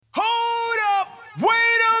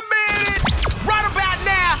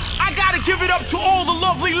to all the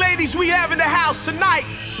lovely ladies we have in the house tonight.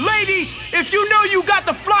 Ladies, if you know you got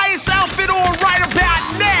the flyest outfit on right about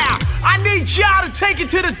now, I need y'all to take it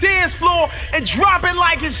to the dance floor and drop it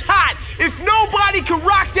like it's hot. If nobody can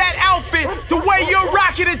rock that outfit the way you're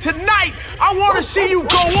rocking it tonight, I want to see you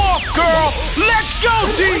go off, girl. Let's go,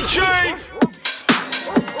 DJ.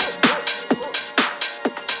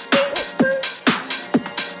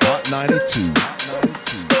 Hot92.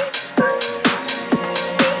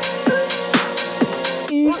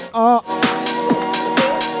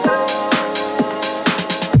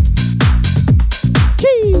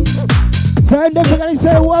 So I'm definitely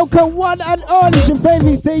say welcome one and all. It's your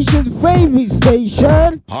favorite station.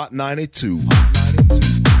 Hot92.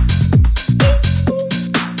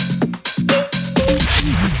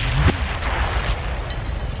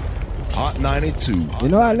 Hot92. You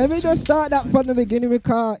know what? Let me just start that from the beginning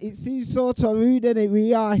because it seems sort of rude, innit?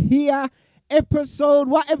 We are here.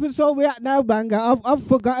 What episode we at now, Banger? I've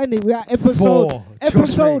forgotten it. We are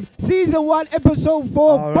season 1, episode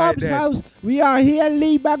 4, all Bob's right, house. We are here,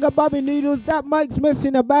 Lee Banger, Bobby Noodles. That mic's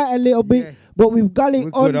messing about a little bit, but we've got it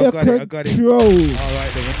under control. All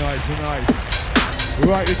right, then, we're nice.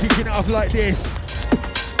 Right, we're kicking it off like this.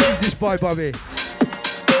 Who's this by, Bobby?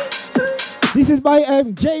 This is by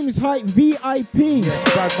James Hype VIP. Yes,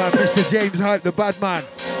 bad man, Mr. James Hype, the bad man.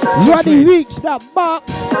 Roddy reached that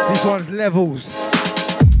box. This one's Levels.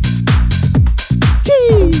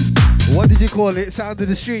 Jeez. What did you call it? Sound of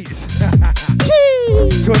the streets.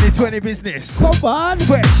 Jeez. 2020 business. Come on.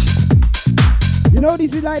 Fresh. You know,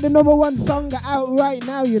 this is like the #1 song out right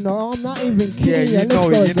now, you know. I'm not even kidding you. You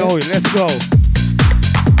know it. Let's go.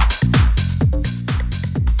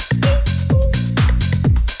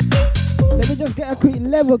 Let me just get a quick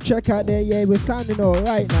level check out there. Yeah, we're sounding all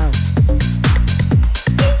right now.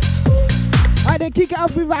 Alright, then kick it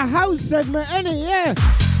off with a house segment, innit? Yeah.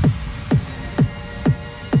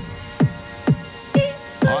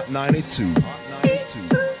 Hot92.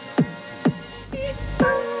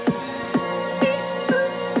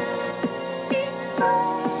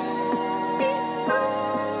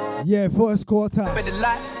 Yeah, first quarter.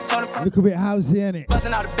 Look a bit housey, innit?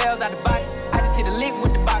 Busting all the bells out the box. I just hit a lick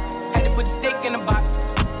with the box. Had to put the stick in the box.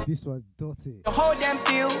 This one's dirty. The whole damn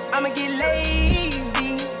field, I'ma get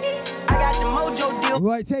lazy. I got the mojo deal.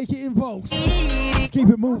 Right, take it in, folks. Let's keep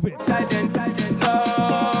it moving. Tighten, got the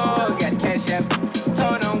cash app.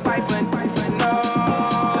 Told on white button, no.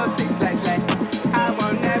 6 slash. I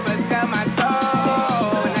won't never sell my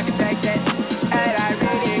soul. And I can back that. And I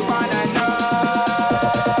really wanna know.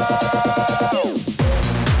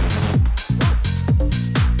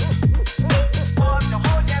 The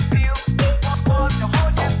whole damn field.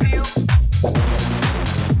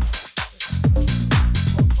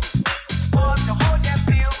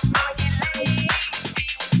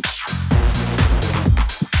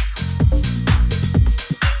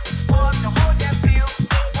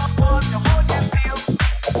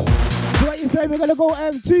 We're gonna go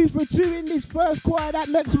 2 for 2 in this first quarter. That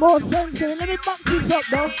makes more sense. So let me box this up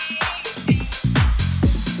though.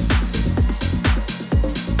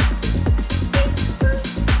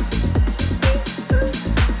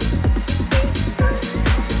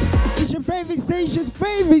 It's your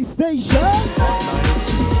favorite station.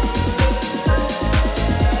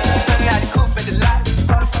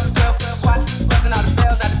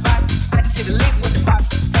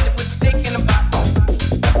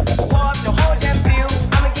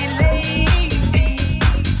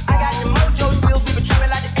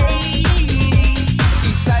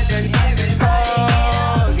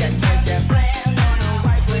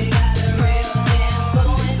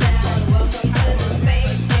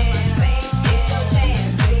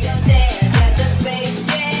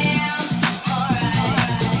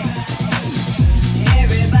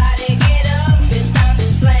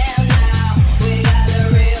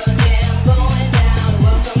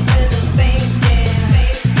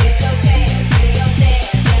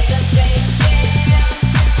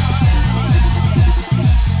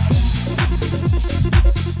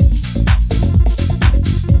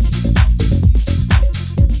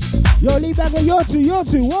 Yo, Lee Bagger, you're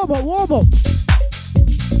two. Warm up.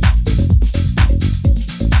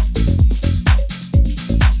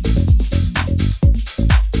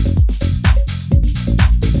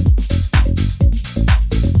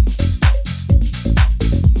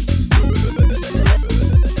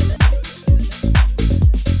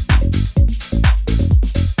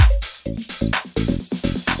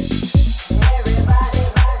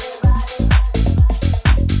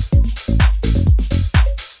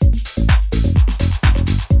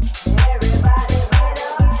 Everybody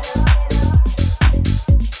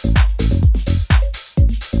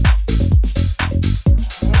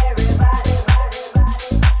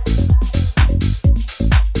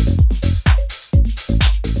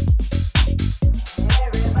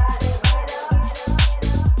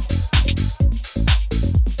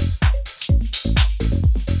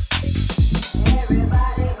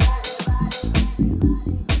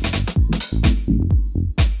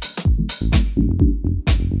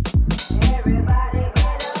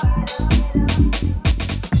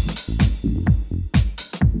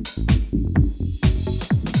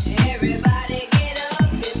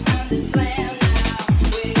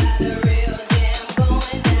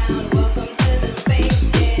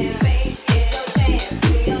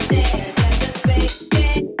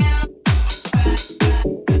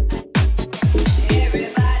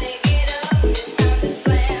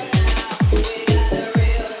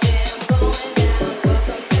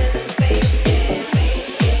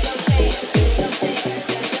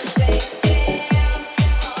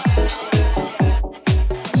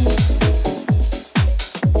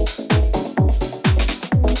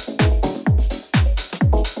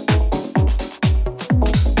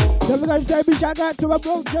So we're gonna say big shout out to my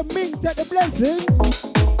bro Jaming, take the blessing.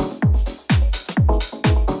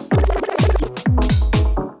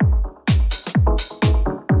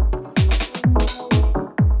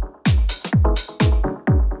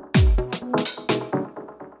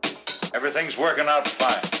 Everything's working out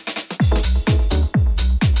fine.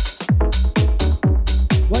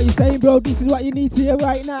 What you saying, bro? This is what you need to hear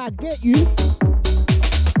right now. I get you.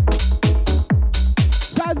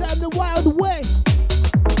 Sounds like the Wild West.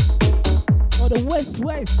 Or the West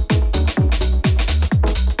West.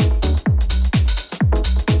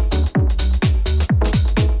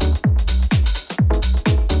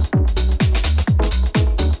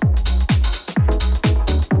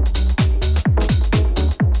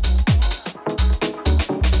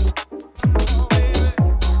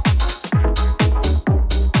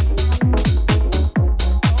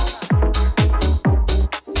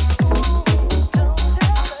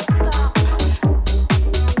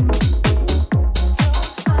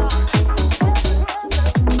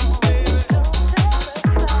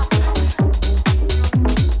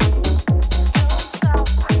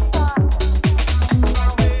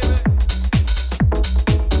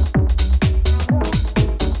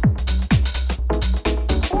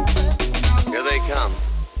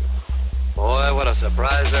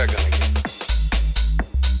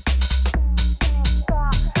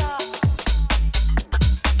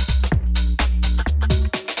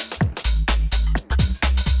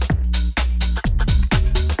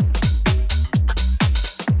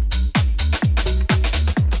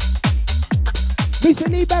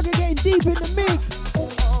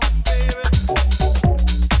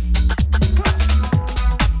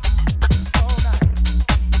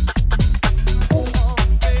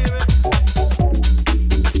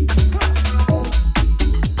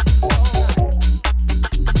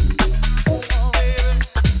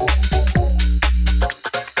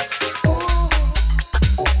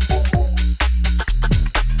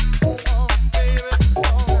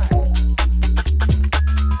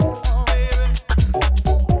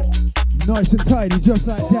 Just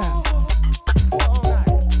like that.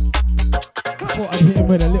 Thought I'd hit him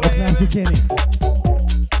with a little classic in it.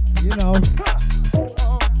 You know.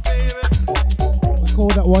 We call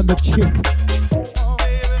that one the chip.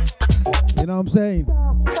 You know what I'm saying?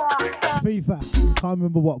 FIFA. Can't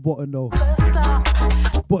remember what button though.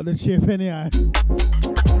 But the chip anyhow.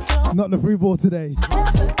 Not the free ball today.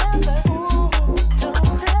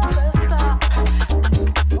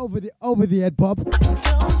 Over the head, Bob.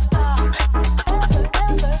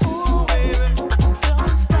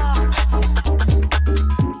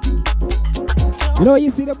 You know, you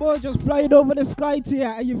see the ball just flying over the sky to you,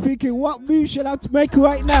 and you're thinking, what move should I have to make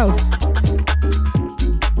right now?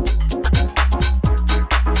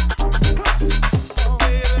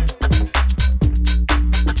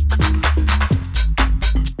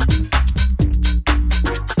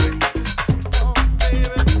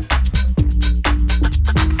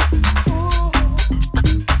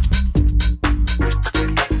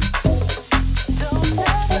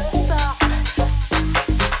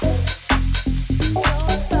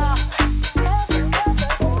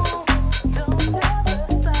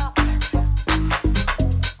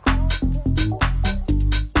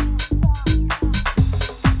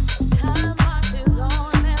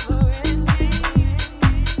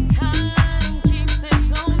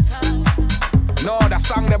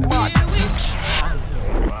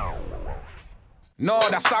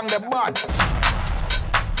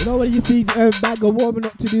 You know when you see Banga warming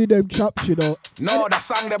up to do them chops, you know. No, that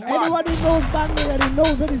song them bad. Anyone who knows Banga and he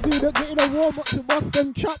knows that he's doing getting a warm up to bust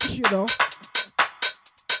them chops, you know.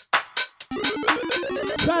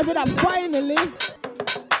 Guys, that finally.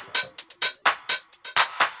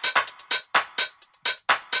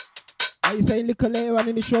 Are you saying little later on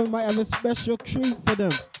in the show we might have a special treat for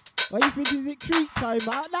them? What you think is it treat time?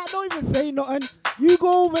 I don't even say nothing. You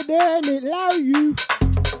go over there and it allow you.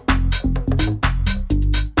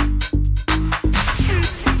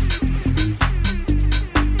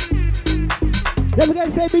 Then we're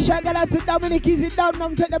gonna say big shout out to Dominic, he's it down,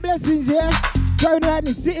 take the blessings, yeah? Driving around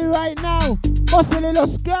the city right now. Bust a little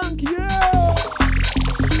skunk, yeah!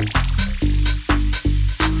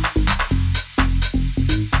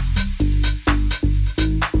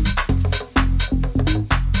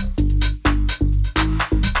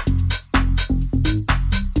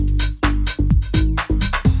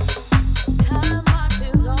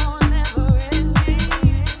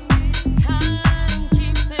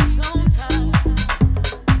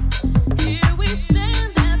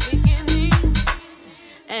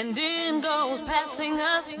 And in goes passing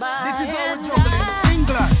us by. This is how we're juggling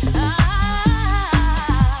England.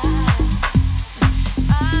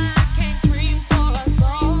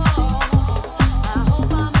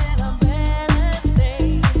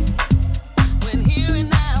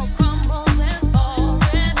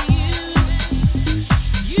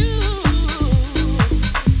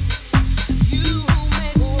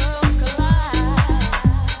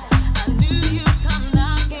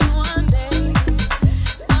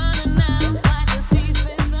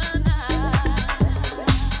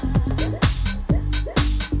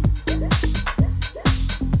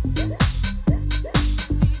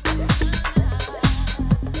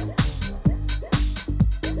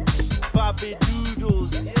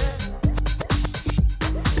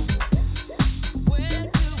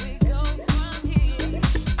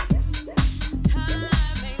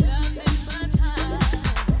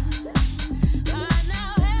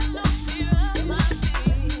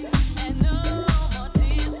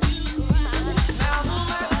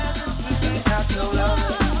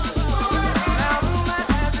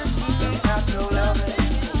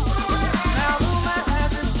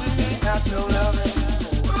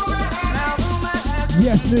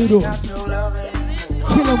 best noodles.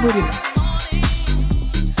 Kill 'em with it.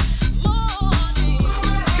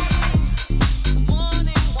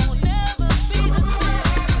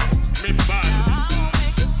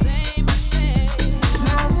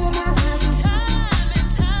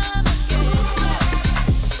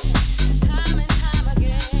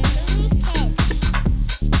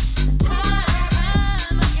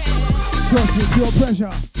 Trust me, pure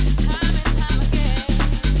pressure.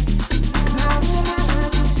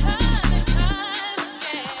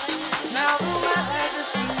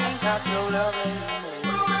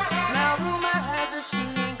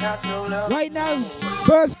 Right now,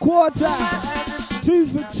 first quarter, 2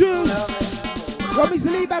 for 2. Want me to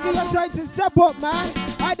leave back? I'm trying to step up, man.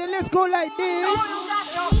 Alright, then let's go like this.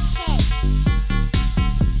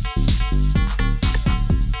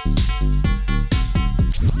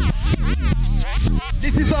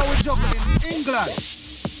 This is how we're juggling England.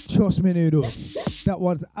 Trust me, noodles. That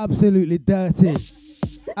one's absolutely dirty.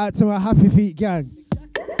 Out to my Happy Feet gang.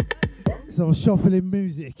 Some shuffling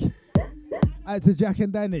music. Out to Jack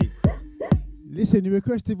and Danny. Listen, you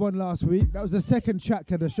requested one last week. That was the second track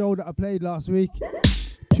of the show that I played last week.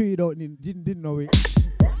 True, you didn't know it.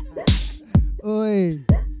 Oi.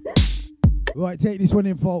 Right, take this one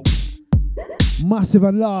in, folks. Massive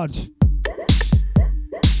and large.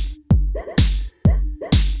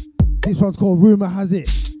 This one's called Rumour Has It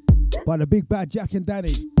by the big bad Jack and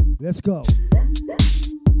Danny. Let's go.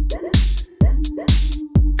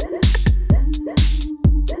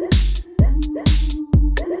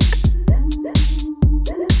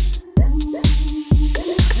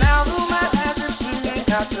 Now rumor has it she ain't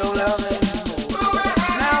got your love anymore.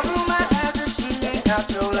 Now rumor has it she ain't got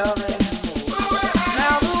your love anymore.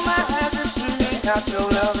 Now rumor has it she ain't got your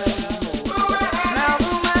love anymore. Now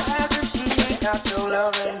rumor has it she ain't got your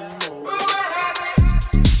love anymore.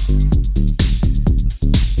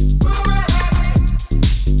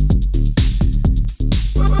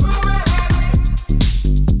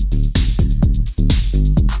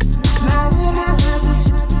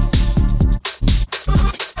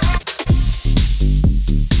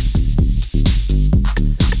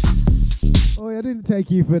 I didn't take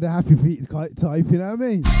you for the Happy Feet type, you know what I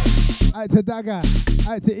mean? Out to Dagger,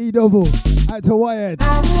 out to E-Double, out to Wired,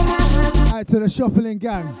 out to the Shuffling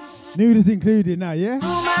gang. Noodles included now, yeah?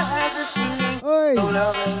 Oi!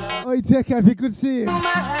 Oi, Tech, if you could see it.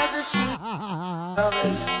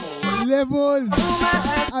 Levels!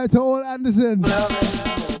 Out to all Andersons.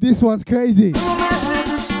 This one's crazy.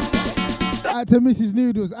 Out to Mrs.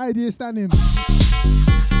 Noodles, idea standing.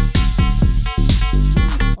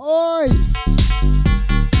 Oi!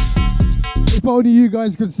 If only you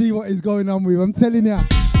guys could see what is going on with, I'm telling you,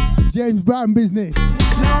 James Brown business.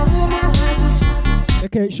 They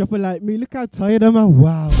can't shuffle like me. Look how tired I'm.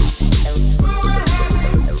 Wow.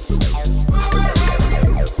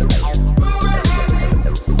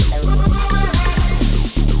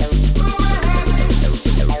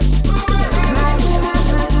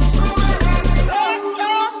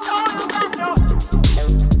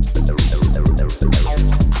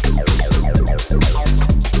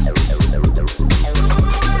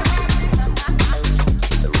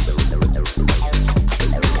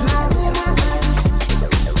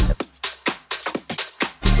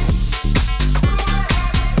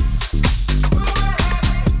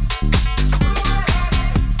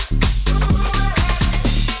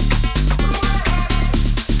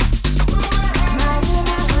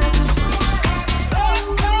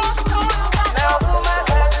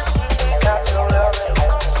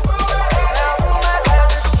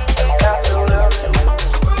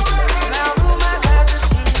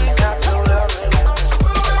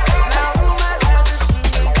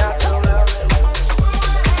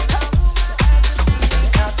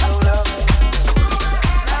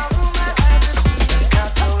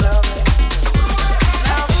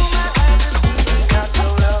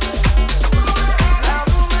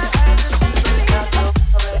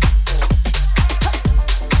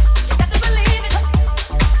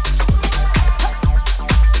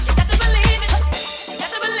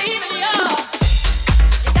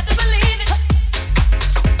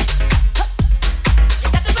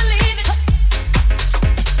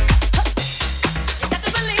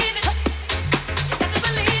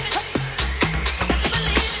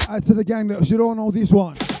 To the gang that should all know this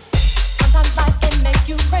one. Sometimes life can make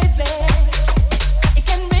you crazy. It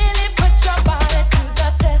can really put your body to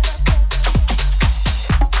the test.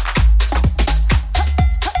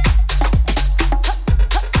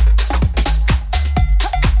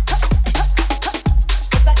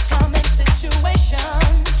 It's a common situation,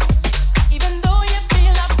 even though you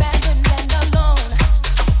feel abandoned and alone.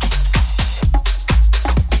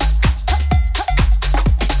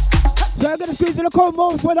 gonna come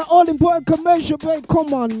over for the all important commercial break.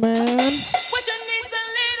 Come on, man. What you need's a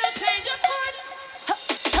little change of heart.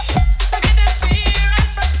 Forget the fear and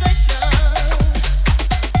frustration.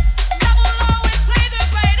 Love will always play the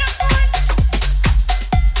greater part.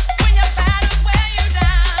 When you're bad, it'll wear you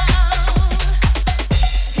down.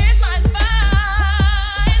 Here's my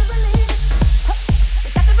advice.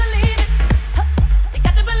 You got to believe it. You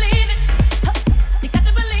got to believe it. You got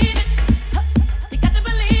to believe it. You got to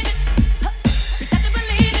believe it. You got to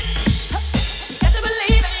believe it. You got to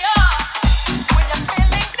believe it, yeah. When you're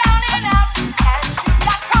feeling down and out, and you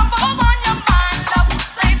got trouble on your mind, love will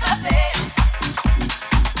save the day.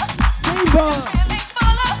 Feeling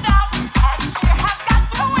full of doubt, and you have got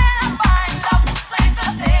to win a fight, love will save the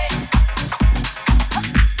day.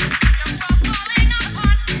 You're falling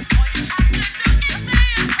apart, all you have to do is say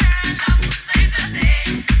a prayer, love will save the day.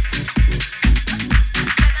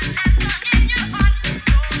 Get an answer in your heart,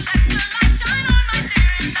 so let the light shine on, my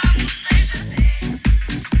dear, love will save the day.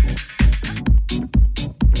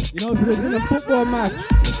 You know, if it was in a football match,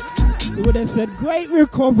 they would have said, great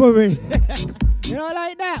recovery. You know,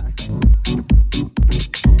 like that.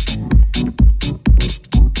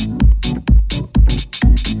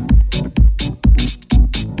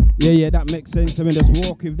 Yeah, that makes sense. I mean, just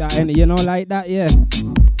walk with that, and you know, like that, yeah.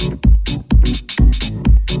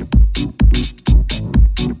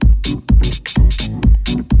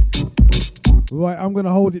 Right, I'm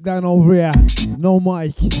gonna hold it down over here. No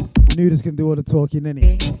mic. Nudas can do all the talking,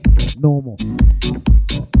 innit? Normal.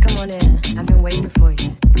 Come on in. I've been waiting for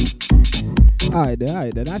you. Alright,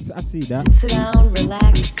 then. I see that. Sit down,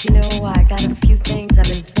 relax. You know, I got a few things I've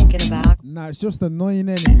been thinking about. Nah, it's just annoying,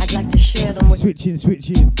 innit? I'd like to share them with you.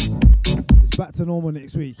 Switching. It's back to normal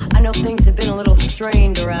next week. I know things have been a little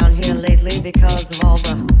strained around here lately because of all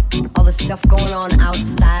the stuff going on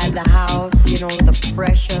outside the house. You know, the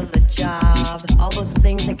pressure, the job, all those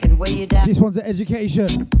things that can weigh you down. This one's an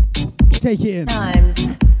education. Take it in.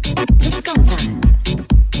 Sometimes, just sometimes,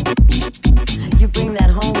 you bring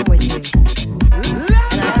that home with you. And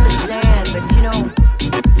I understand, but you know,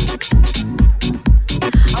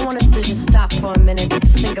 I want us to just stop for a minute and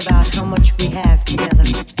think about how much we have together.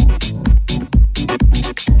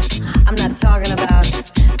 I'm not talking about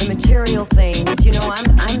the material things, you know,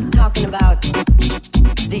 I'm talking about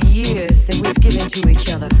the years that we've given to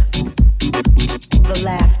each other. The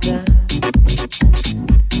laughter,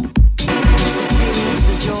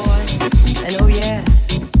 the joy, and oh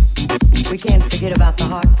yes, we can't forget about the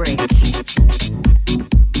heartbreak.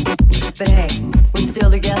 But hey, we're still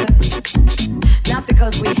together. Not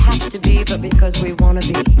because we have to be, but because we want to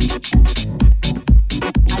be.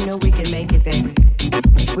 I know we can make it, baby.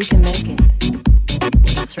 We can make it.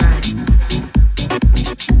 That's right.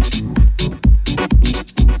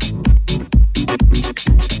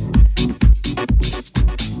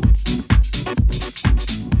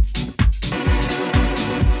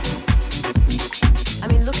 I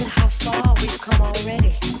mean, look at how far we've come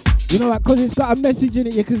already. You know what, because it's got a message in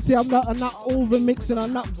it, you can see I'm not over mixing,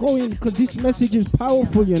 I'm not going, because this message is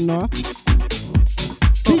powerful, you know.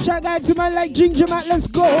 Big shout out to man like Ginger Matt, let's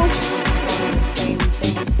go. Same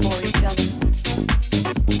things for each other.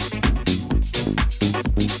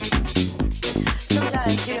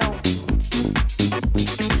 Sometimes, you know,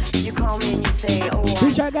 you call me and you say, oh,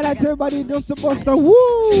 Big shout out to everybody, just the buster,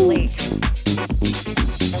 woo! late.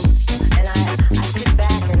 And I sit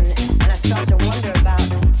back and I start to wonder about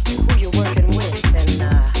who you're working with and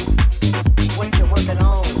what you're working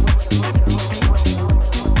on.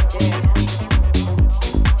 Yeah.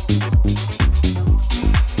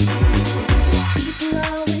 People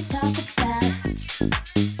always talk about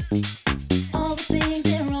all the things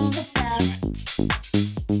they're wrong about.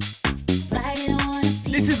 Write it on a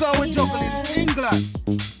piece This is of Owen Juggling paper. England.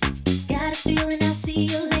 Got a feeling I'll see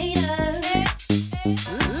you later.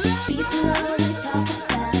 People always talk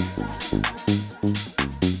about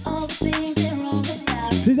all the things they're wrong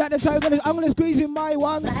about. Is that the time I'm gonna squeeze in my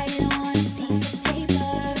one? Write it on a piece of paper.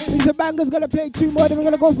 Mr. Banger's gonna play 2 more, then we're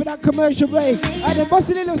gonna go for that commercial break. And then bust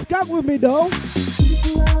a little skank with me though.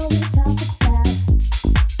 People always talk about.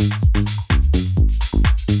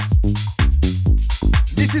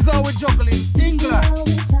 This is Owen Juggling England.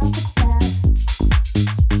 Always talk about.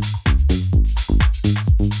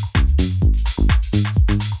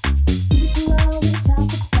 People always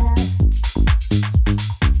talk about.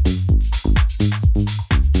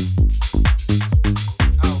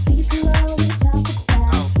 People always talk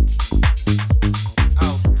about.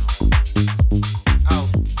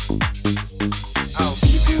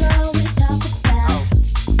 People always talk about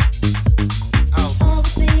all the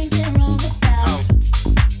things they're wrong about.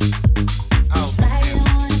 Write it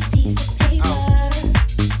on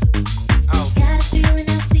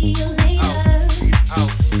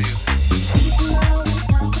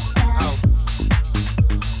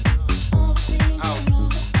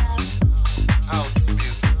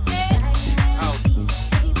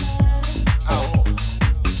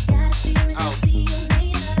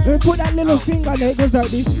thing on it goes like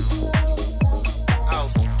this.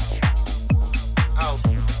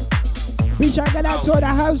 Bitch, I got out to the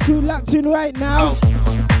house crew locked in right now.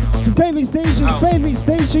 Favorite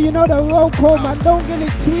station, you know the roll call, man. Don't get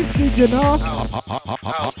it twisted, you know.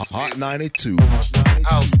 Hot 92.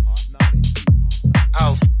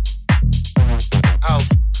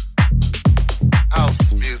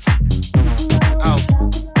 House music.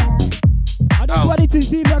 I just wanted to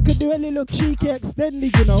see if I could do a little cheeky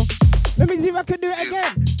extended, you know. Let me see if I can do it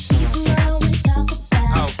again.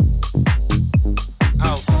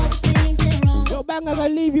 Yo, bang, I'm gonna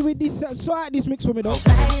leave you with this. Sort this mix for me, though.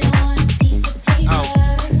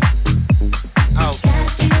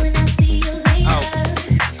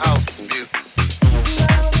 House music.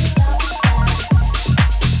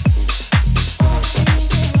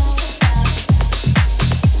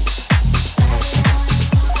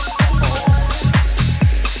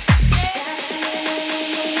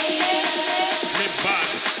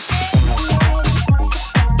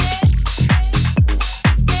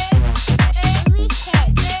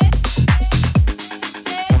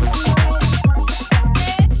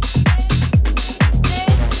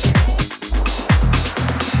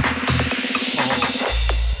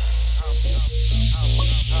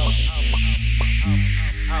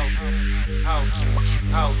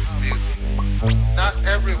 House music. Not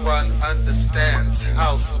everyone understands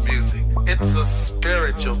house music. It's a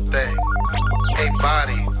spiritual thing, a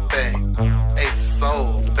body thing, a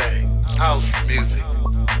soul thing. House music.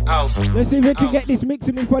 House. Let's see if we can get this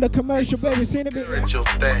mixing in for the commercial, baby. See in a bit. Spiritual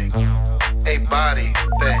thing, a body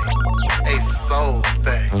thing, a soul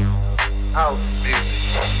thing. House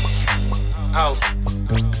music. House.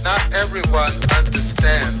 Not everyone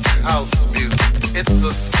understands house music. It's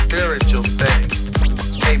a spiritual thing,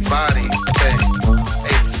 a body thing,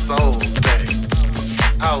 a soul thing.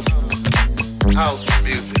 House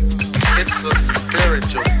music. It's a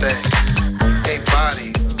spiritual thing, a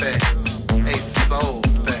body thing, a soul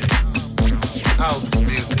thing. House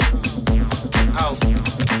music. House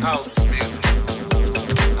music. House,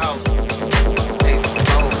 a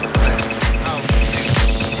soul thing. House music.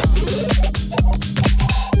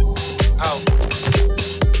 House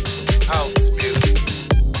music.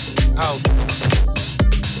 House.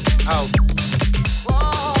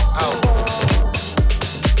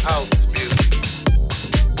 House music.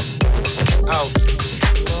 House.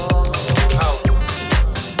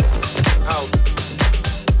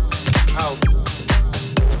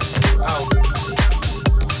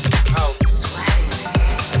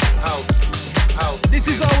 This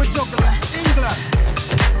is all with chocolate, England.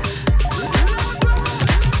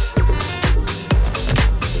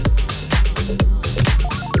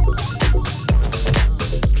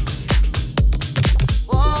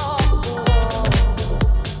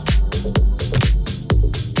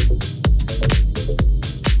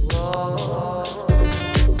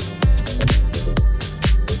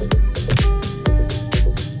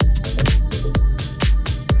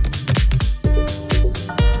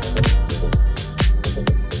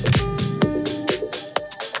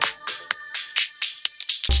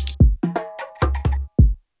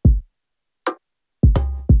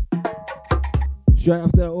 Straight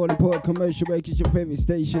after that all important commercial break, it's your favorite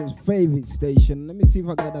station's favorite station. Let me see if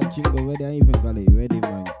I got that jingle ready. I ain't even got it ready,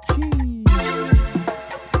 man. Jeez.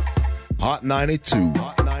 Hot 92.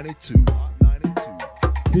 Hot 92. Hot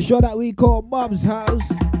 92. The show that we call Bob's House.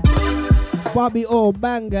 Bobby or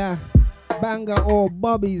Banger. Banger or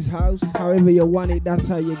Bobby's House. However you want it, that's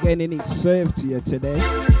how you're getting it served to you today.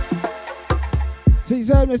 So it's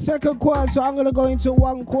the second quarter, so I'm going to go into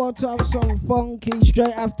one quarter of some funky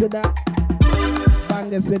straight after that.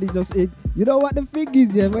 Banger said it. You know what the thing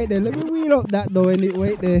is, yeah? Wait there. Let me wheel up that though, and it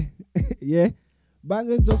wait there. Yeah.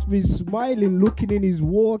 Banger just been smiling, looking in his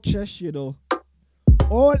war chest, you know.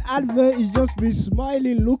 All advert is just been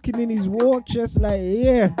smiling, looking in his war chest, like,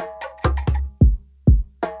 yeah.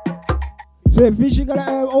 So if you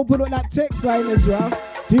gotta open up that text line as well.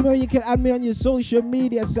 Do you know you can add me on your social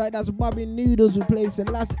media site? That's Bobby Noodles, replace the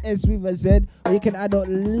last S with a Z. Or you can add up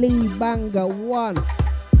Lee Banger 1.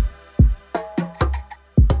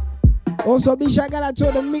 Also, be sure I got out to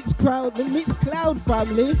the Mixcloud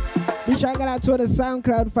family. Be sure I got out to the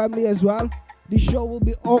SoundCloud family as well. The show will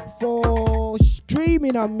be up for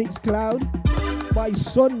streaming on Mixcloud by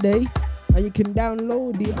Sunday. And you can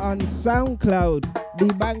download it on SoundCloud,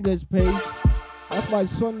 the Bangers page. That's by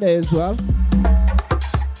Sunday as well.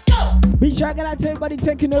 Be sure I got out to everybody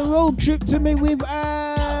taking a road trip to me with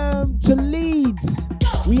to Leeds.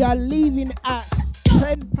 We are leaving at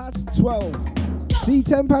 12:10. See,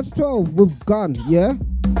 10:12, we've gone, yeah?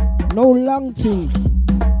 No long thing.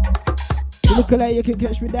 You look like you can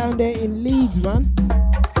catch me down there in Leeds, man.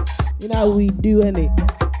 You know how we do, innit?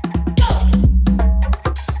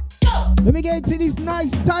 Let me get into this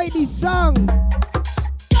nice, tidy song.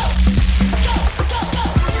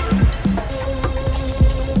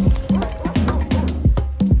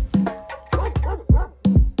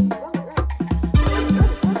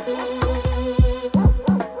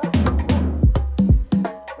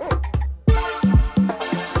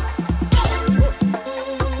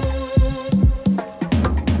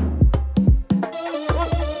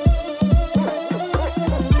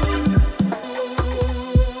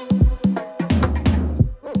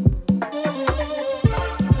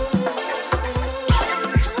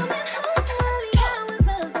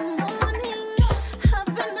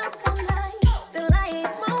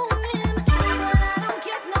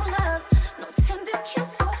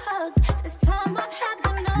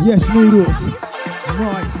 Yes, noodles.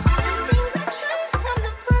 Nice.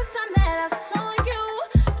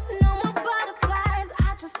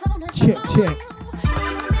 Check, check.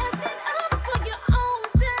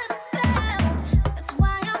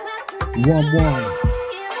 1 1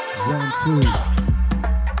 1 2.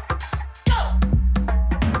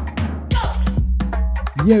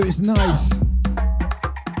 Yeah, it's nice.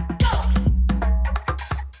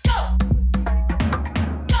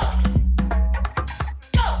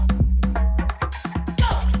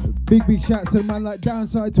 Big shout to the man like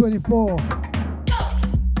Downside 24.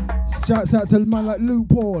 Shouts out to the man like Luke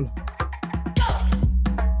Paul.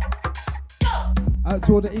 Out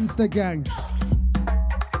to all the Insta gang.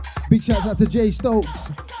 Big shouts out to Jay Stokes.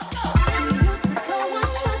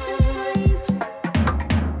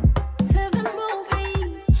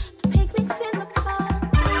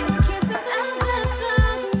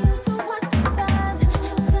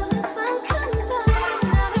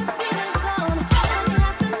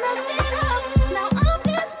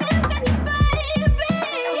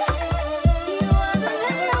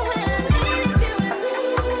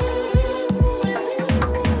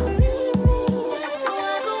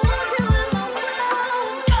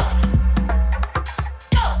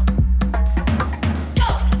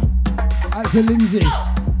 To Lindsay.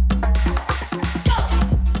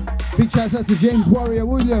 Big shouts out to James Warrior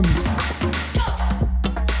Williams.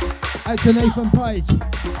 Out to Nathan Pike.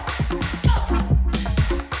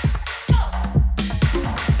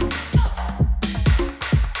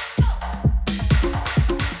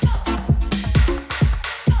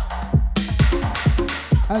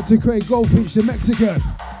 Out to Craig Goldfinch, the Mexican.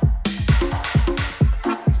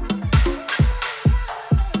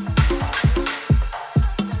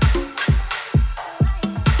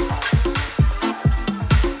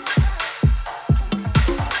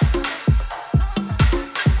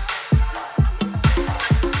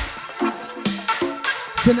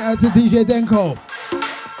 Send it out to DJ Denko.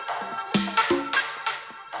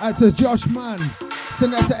 Out to Josh Mann.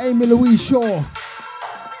 Send it out to Amy Louise Shaw.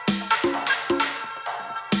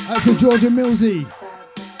 Out to Georgia Millsy.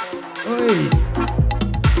 Oi.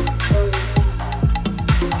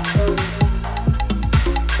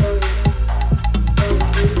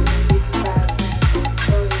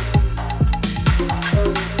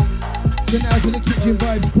 Send it out to the Kitchen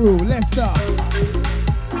Vibes crew. Leicester.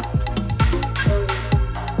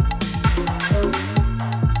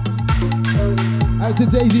 Out to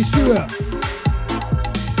Daisy Stewart.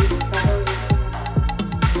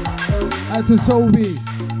 Out to Sophie.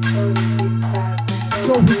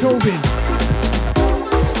 Sophie Tobin.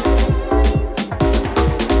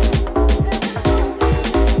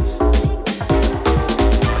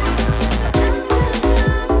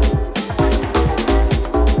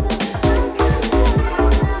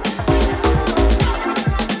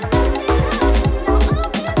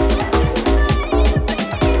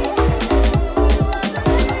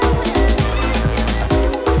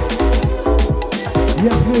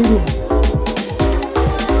 Yes, noodles.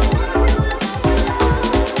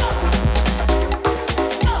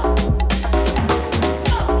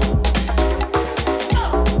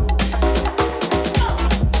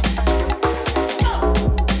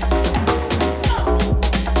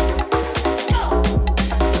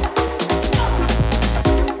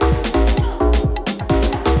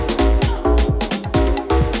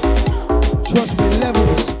 Trust me,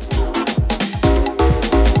 levels.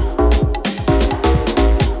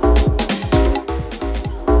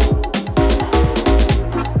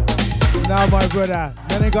 Nah, my brother,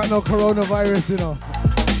 man ain't got no coronavirus, you know.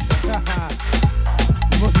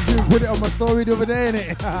 You must have even put it on my story the other day,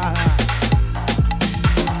 innit?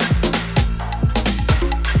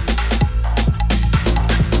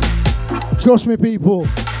 Trust me, people.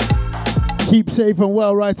 Keep safe and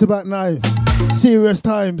well right about now. Serious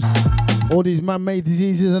times. All these man-made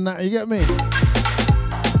diseases and that, you get me?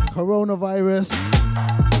 Coronavirus.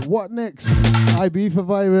 What next? Ibiza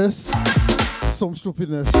virus. Some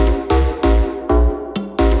stupidness.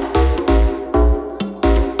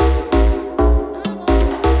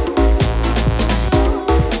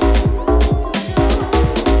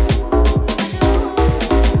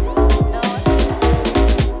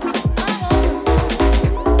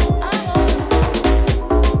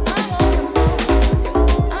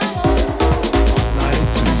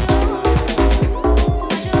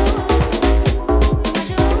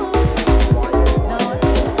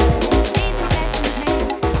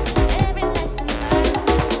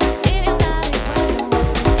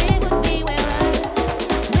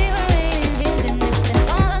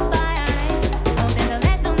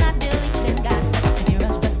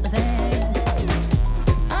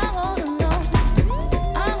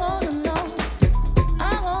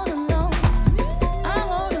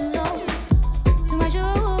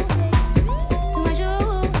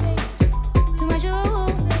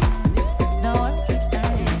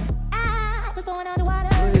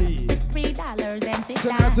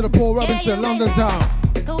 London town.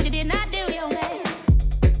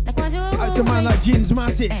 Out to man like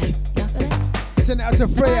Jeansmatic. Send it out to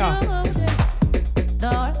Freya.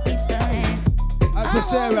 Out to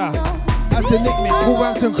Sarah. Out to Nick,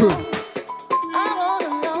 Wolverhampton crew.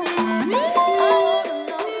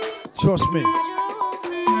 Trust me.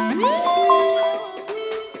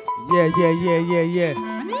 Yeah.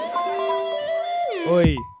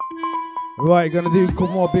 Oi. Right, gonna do a couple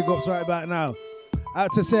more big ups right about now.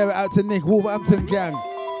 Out to Sarah, out to Nick, Wolverhampton gang.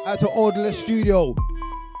 Out to Orderless Studio.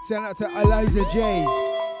 Send out to Eliza J.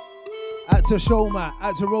 Out to Shoma,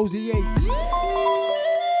 out to Rosie Yates.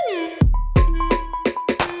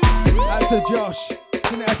 Out to Josh.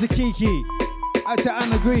 Send it out to Kiki. Out to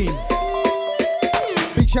Anna Green.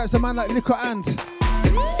 Big shouts to man like Nico Ant.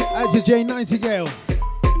 Out to Jane Nightingale.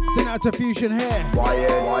 Send it out to Fusion Hair.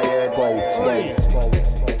 Oi.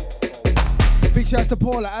 Big shouts to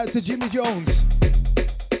Paula, out to Jimmy Jones.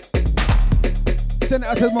 Send it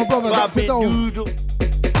out to my brother, Dr. Dome. Go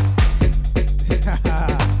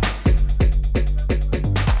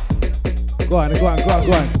on. Yeah,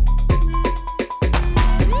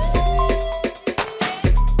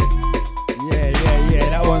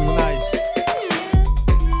 that one's nice.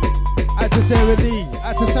 Out to Sarah D,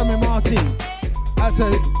 out to Sammy Martin, out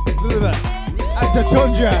to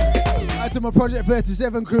Chandra, out to my Project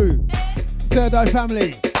 37 crew, Third Eye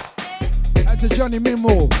family, out to Johnny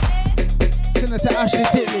Mimmo. Send it to Ashley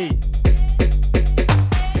Titley.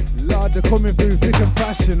 Lord, they're coming through thick and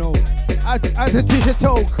fast, you know. Out to Tisha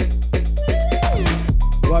Toke.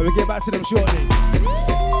 Right, we'll get back to them shortly.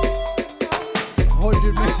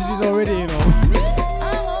 100 messages already, you know.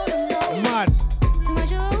 Mad.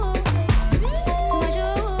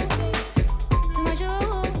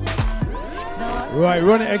 Right,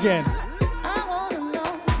 run it again.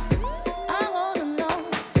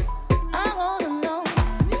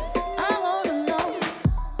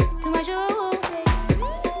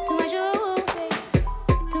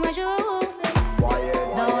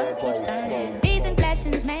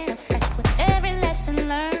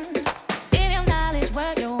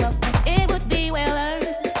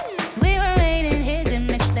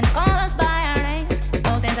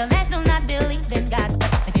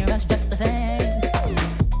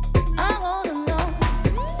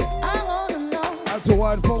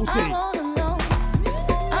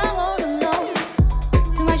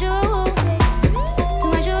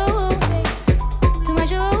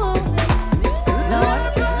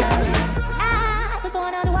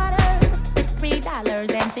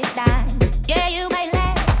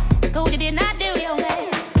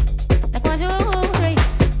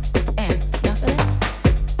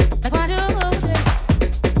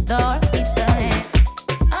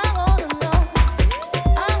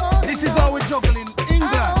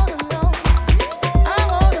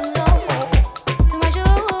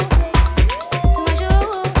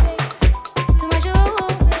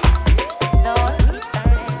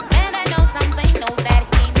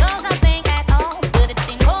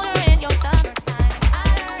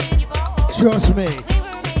 Trust me.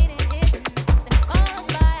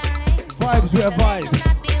 Vibes with vibes.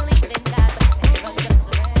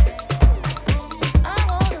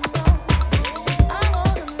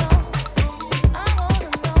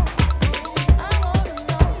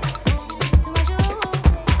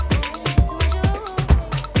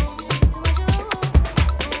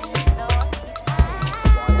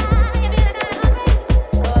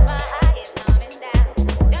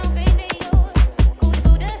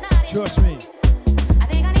 Trust me. I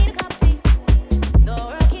think I need a cup of tea. The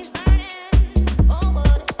world keeps burning.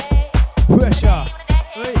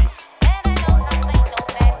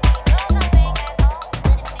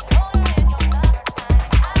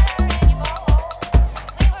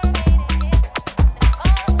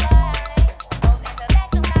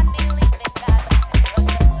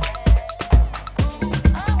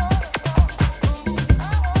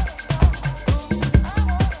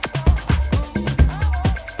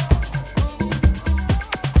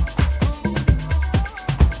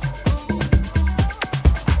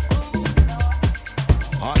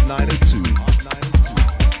 Hot 92.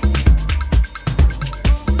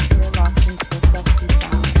 You're locked into the sexy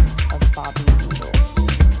sounds of Bobby Noodle.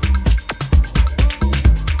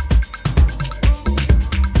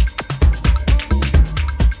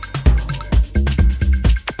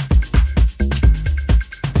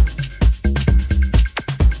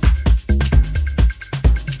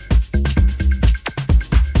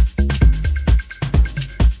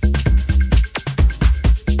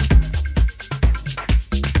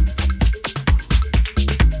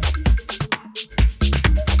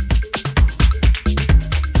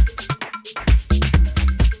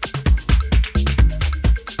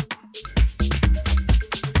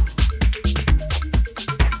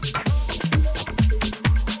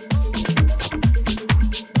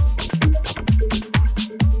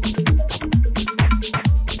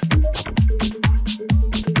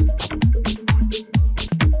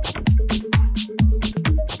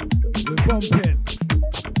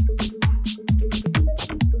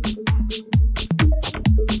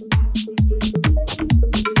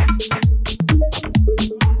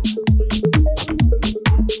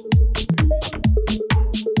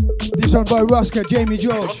 By Ruska, Jamie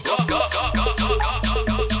George.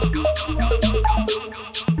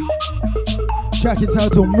 Track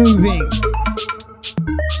entitled Moving.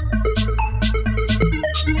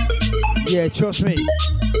 Yeah, trust me.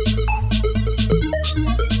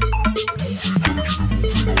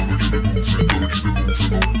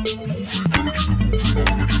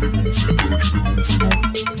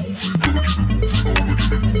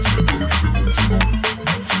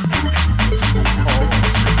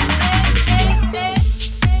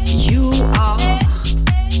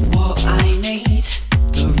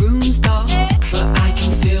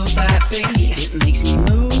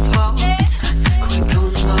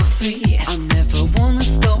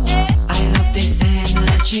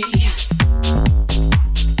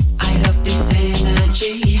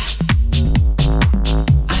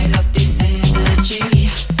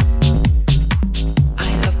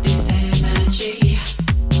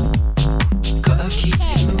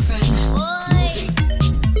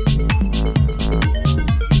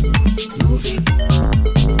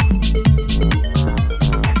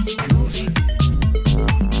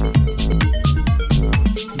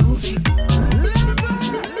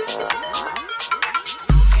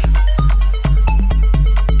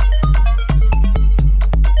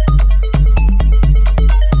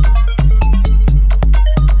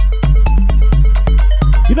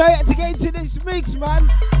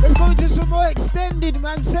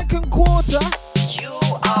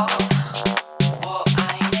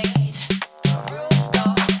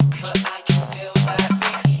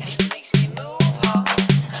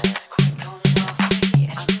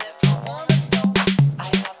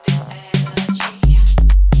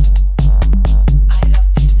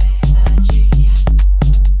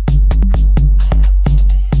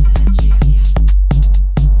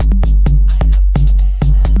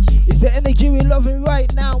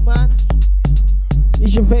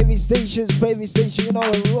 Favorite station, you know,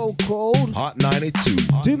 a roll cold. Hot 92.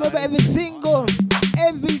 Do you remember every single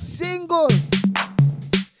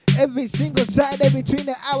Saturday between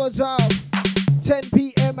the hours of 10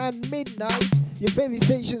 p.m. and midnight? Your favorite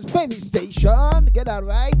station, get that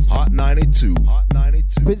right? Hot 92. Hot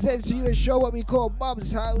 92. Presents to you a show what we call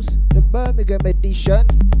Bob's House, the Birmingham edition,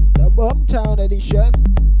 the Hometown edition.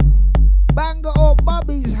 Banger or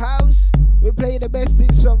Bobby's House. We play the best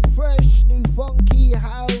in some fresh, new, funky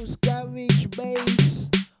house, garage, bass,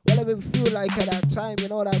 whatever we feel like at that time, you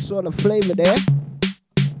know, that sort of flavor there.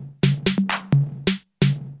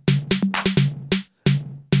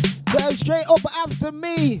 So straight up after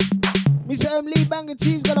me, Mr. M. Lee Banger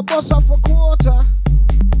T's gonna bust off a quarter.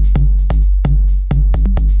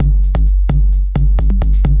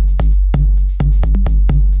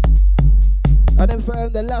 And then for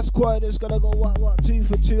the last quarter, it's gonna go what 2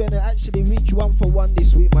 for 2, and then actually reach 1 for 1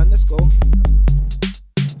 this week, man. Let's go.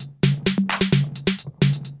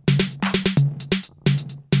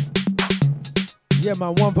 Yeah,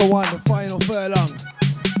 man, 1 for 1, the final furlong.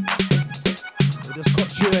 We just got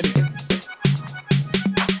through it.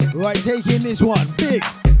 Right, taking this one, big.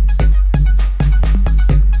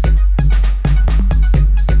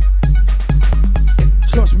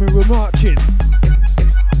 Trust me, we're marching.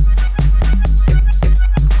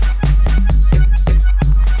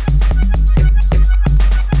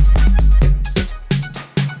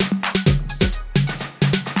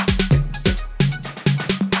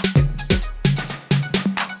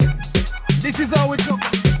 This is all we're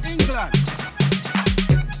talking England.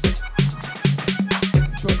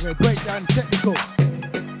 Trust me, breakdown technical.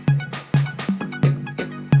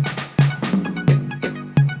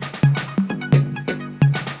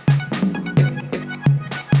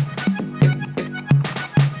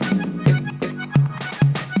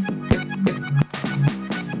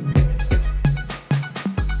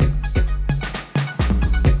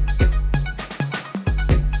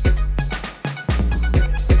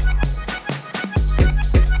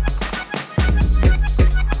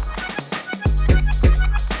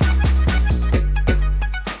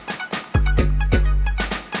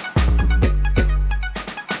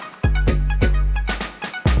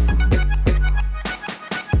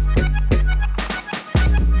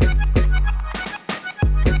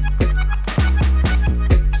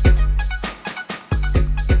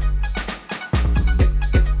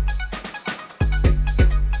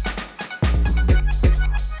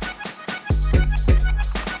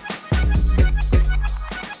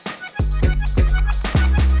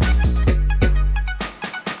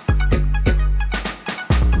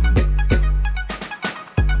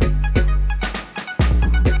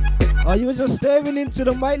 Oh, you was just staring into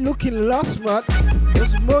the mic looking lost, man.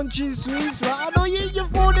 Just munching sweets, man. I know you use your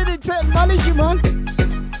phone in the technology, man.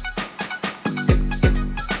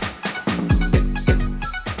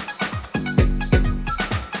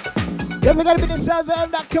 Then we gotta be the sounds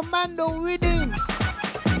of that commando rhythm.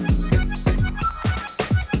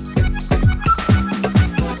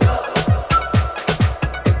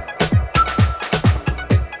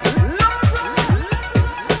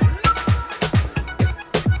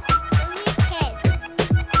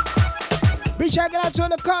 Big shout out to all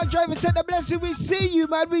the car drivers, said the blessing, we see you,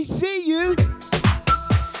 man, we see you.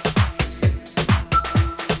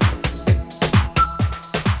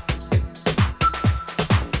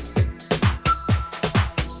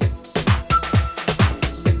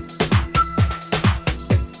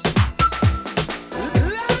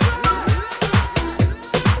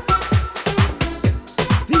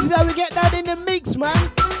 This is how we get down in the mix,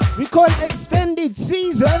 man. We call it extended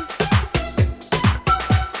season.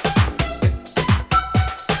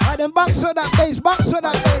 Then box on that bass, box on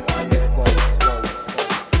that bass.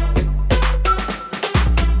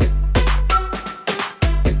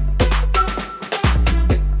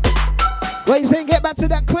 What you saying? Get back to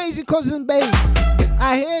that crazy cousin bass.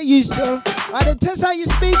 I hear you still. I didn't test how you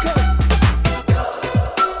speaker.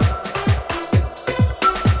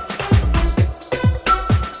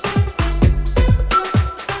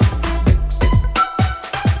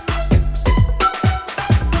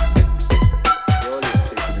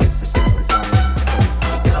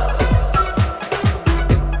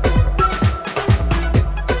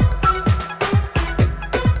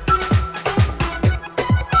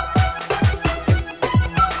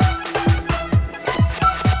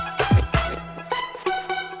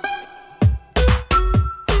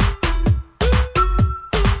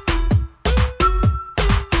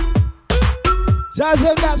 Sounds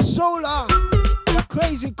of that solar, that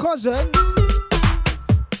crazy cousin.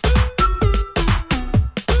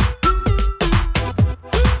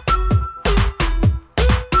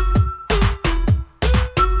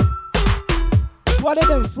 It's one of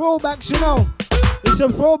them throwbacks, you know. It's a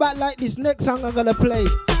throwback like this next song I'm gonna play.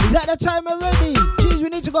 Is that the time already? Jeez, we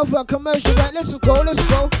need to go for a commercial, right? Let's go, let's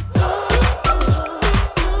go.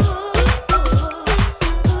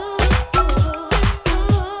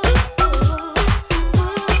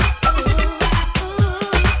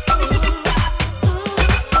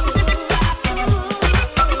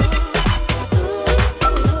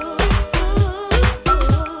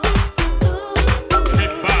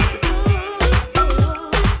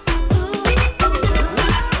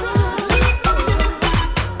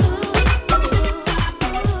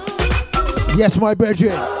 Yes, my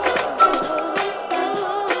brethren. You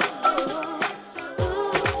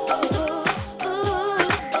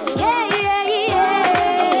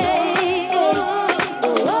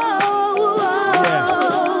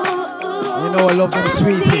know I love them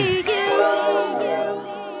sweetie.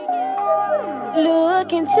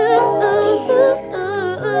 Look into,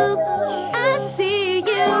 I see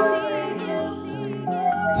you.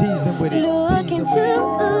 Tease them with it. Look Tease them into,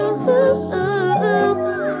 with it.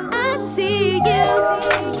 I see you.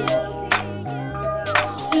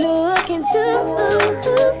 Look into,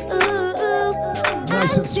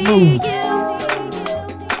 Nice and smooth.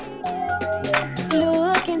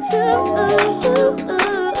 Look into,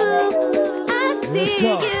 I see Let's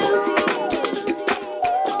go. you.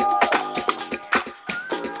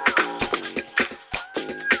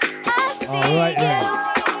 All right then.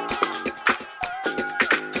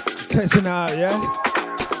 Testing out, yeah?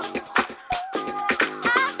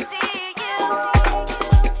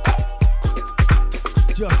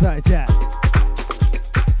 Just like that.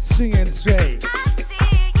 Swinging straight.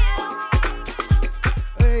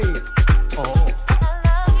 Hey. Oh.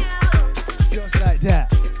 Just like that.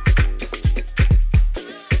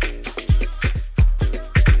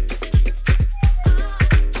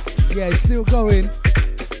 Yeah, it's still going.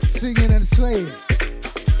 Swinging and swaying.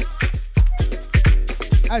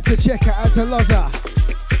 Out to Checker, out to Loza.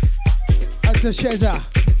 Out to Sheza.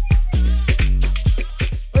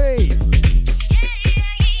 Hey.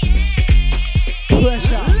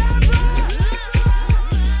 Pressure.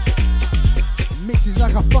 Mixes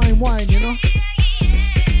like a fine wine, you know?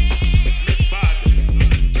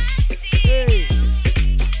 Hey.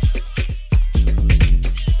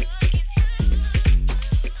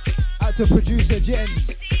 Out to producer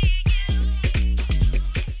Jens.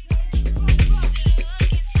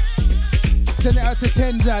 Send it out to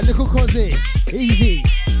Tenza, Little Cozy, Easy.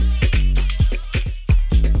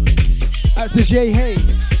 Out to Jay Hay.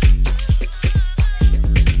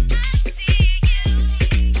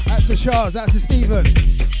 Out to Charles, out to Stephen.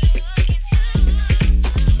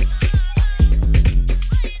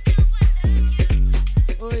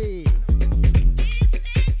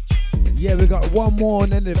 got one more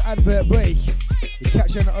and then the advert break. We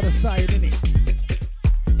catch you on the other side, innit?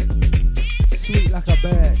 Sweet like a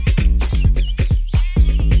bird.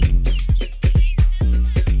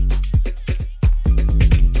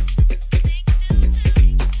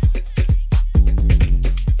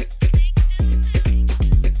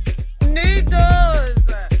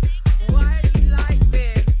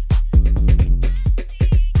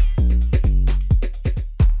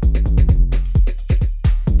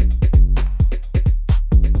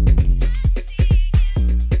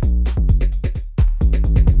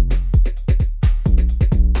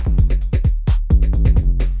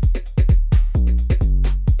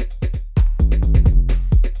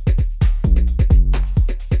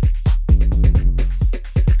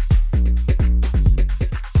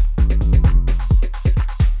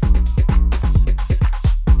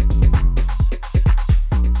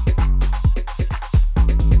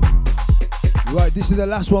 This is the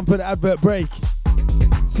last one for the advert break.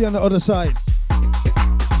 See you on the other side.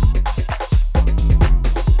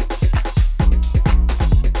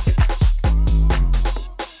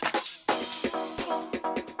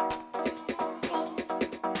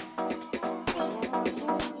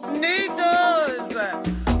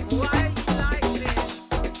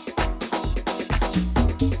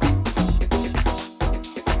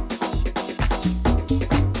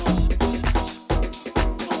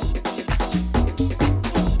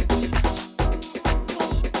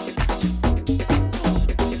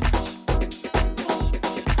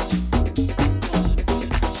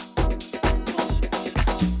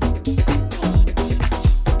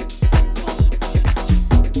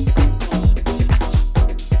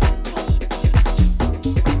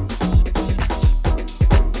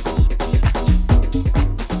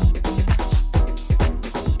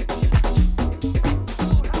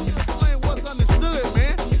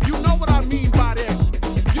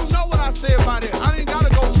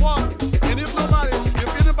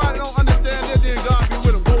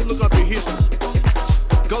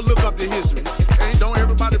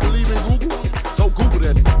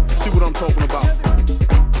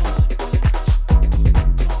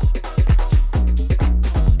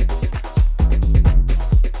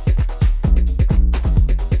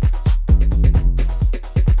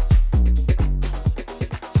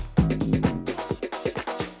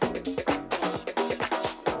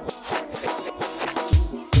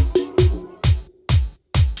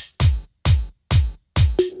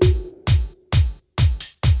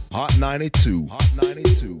 Hot 92. Hot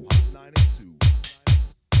 92. Hot 92.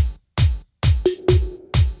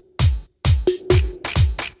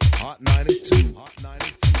 Hot 92. Hot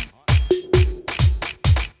 92.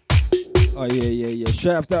 Oh yeah.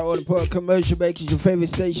 Shout out to all the put commercial makers, your favorite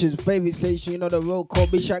station, you know the roll call.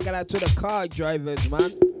 Big shout out to the car drivers, man.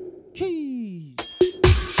 Jeez.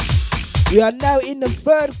 We are now in the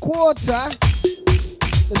third quarter.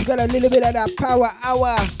 Let's get a little bit of that power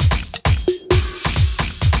hour.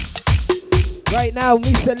 Right now,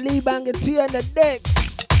 Mr. Lee Banger T on the decks.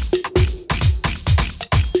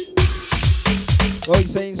 Oh,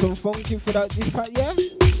 he's saying some funky for that this part, yeah?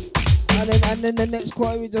 And then the next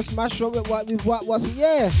quarter we just mash up with what was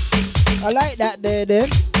yeah. I like that there then.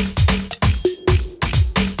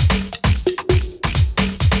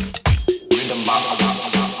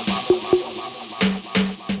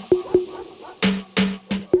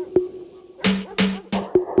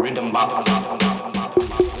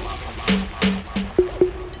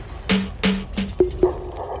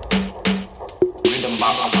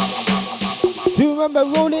 Do you remember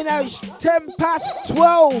rolling out 10 past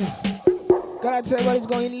 12? Gotta tell you what is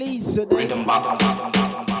going least today.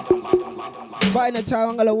 By the time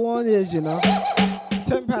I'm gonna warn this, you know.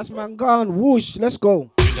 10 past man gone, whoosh, let's go.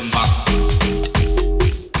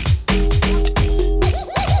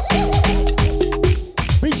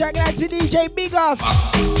 Big shout out to DJ Bigos.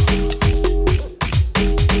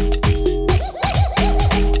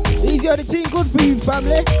 These are the team good for you,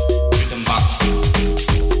 family.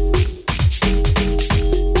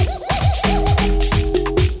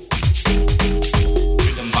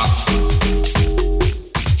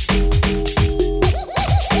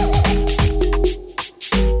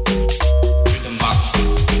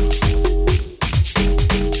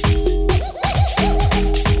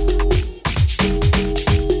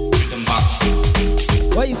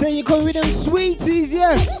 Sweeties,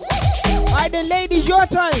 yeah. Alright then, ladies, your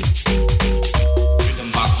time.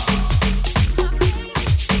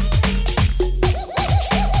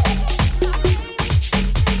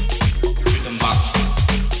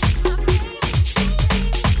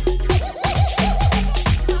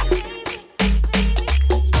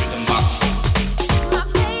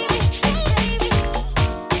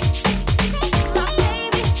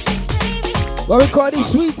 What we call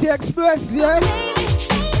this Sweetie Express, yeah?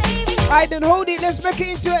 I then hold it, let's make it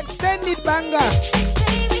into extended banger.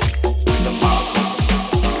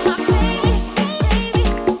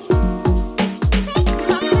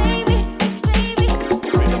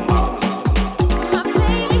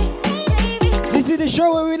 This is the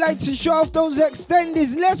show where we like to show off those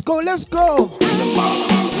extendeds. Let's go, let's go.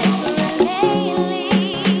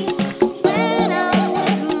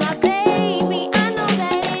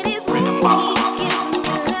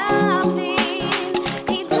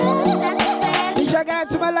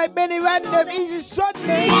 Like Benny Random, Easy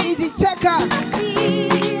Sunday, Easy Checker.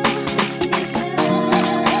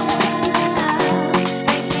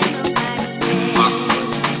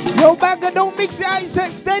 Yo, banger, don't mix it out, it's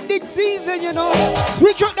extended season, you know.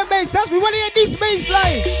 Switch up the bass, that's we want to hear this bass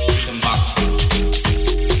line.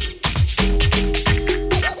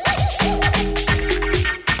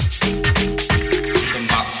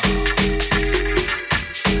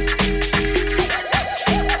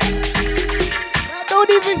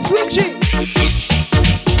 Switch it.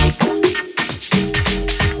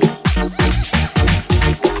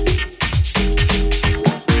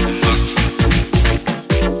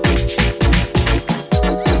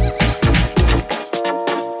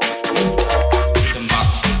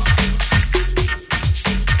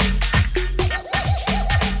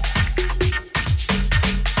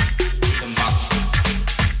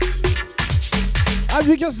 As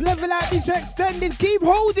we just level out this extended, keep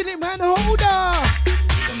holding it, man, hold on.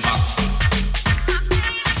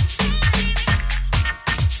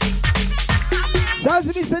 Sounds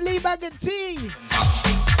to be Salim Bag and Tea.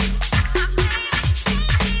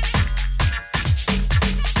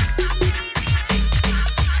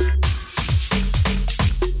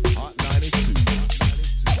 Hot 92.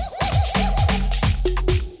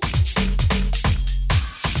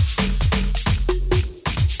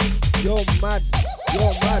 You're mad,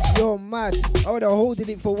 you're mad, you're mad. I would have holding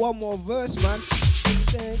it for one more verse, man.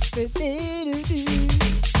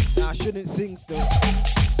 Nah, I shouldn't sing still.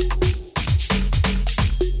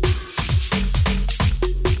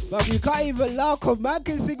 But you can't even laugh, cause man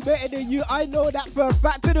can sing better than you. I know that for a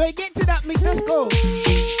fact. Anyway, get to that mix, let's go.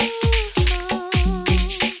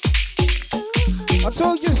 I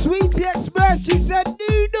told you Sweetie Express, she said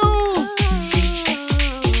no.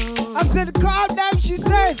 I said calm down, she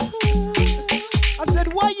said. I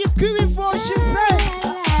said what you doing for, she said.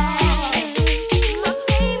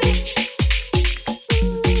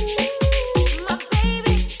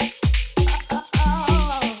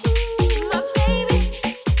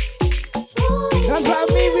 That's what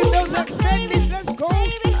I mean with those extendeds, let's go.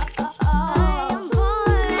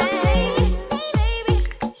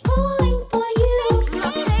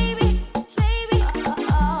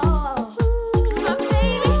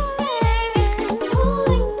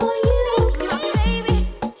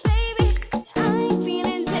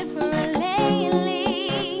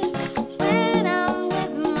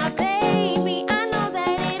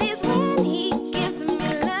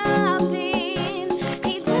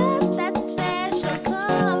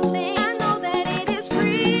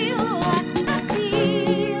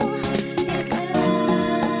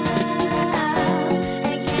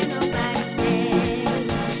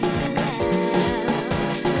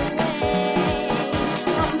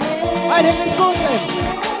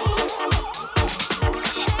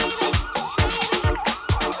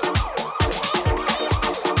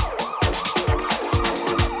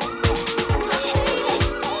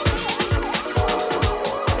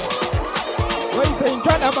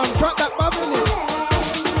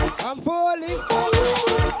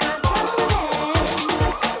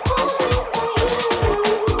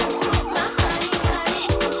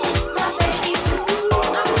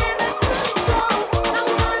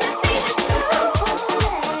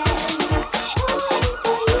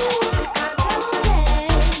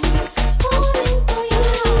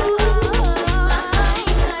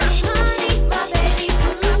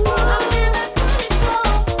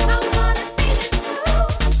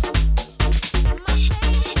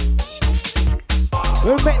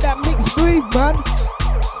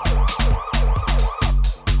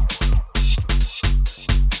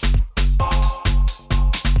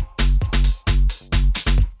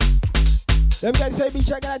 Them guys say be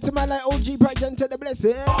checking out to my like OG Pageant to the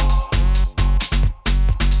blessing.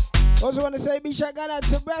 Also want to say be checking out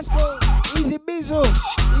to Brasco, Easy Bizzle.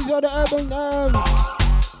 These are the urban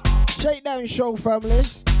shakedown show family.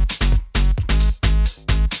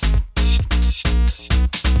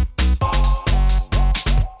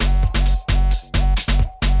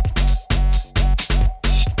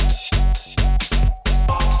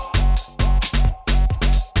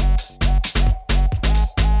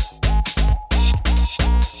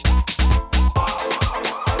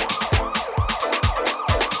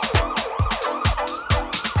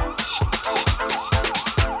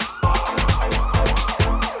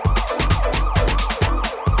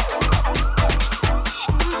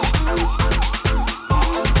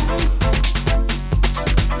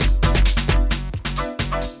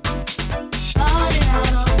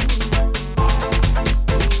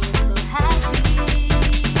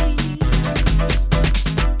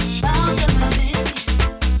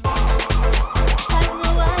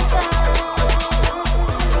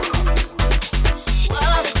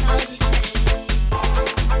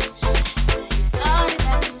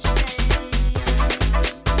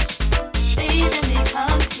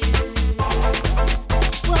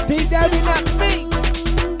 Bobby down in that mix.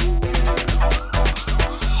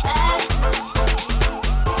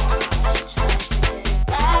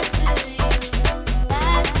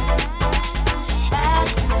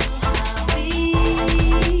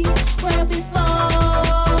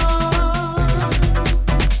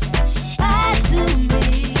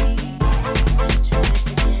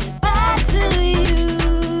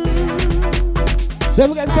 Then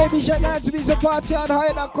we gonna say be shut down to be some party on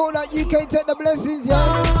high.co.uk, take the blessings,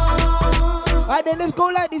 yeah. Alright then let's go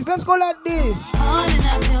like this, let's go like this. Calling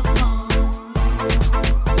up your phone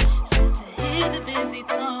just to hear the busy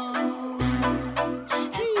tone.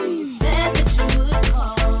 After you said that you would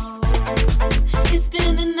call, it's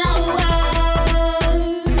been an hour.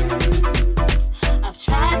 I've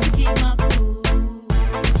tried to keep my cool.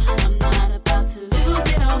 I'm not about to lose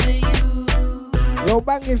it over you. Yo,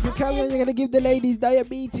 bang, if you carry on, you're gonna give the ladies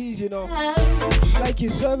diabetes, you know. It's like you're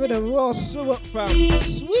serving a raw syrup from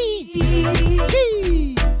sweet.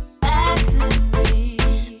 Back to me,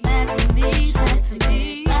 back to me, back to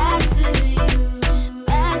me, back to you,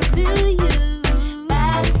 back to you,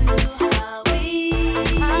 back to how we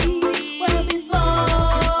were before.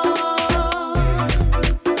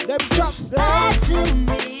 Them chops there. Back to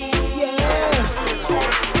me, Yeah.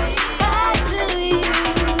 back to you,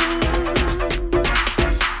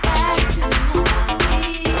 back to how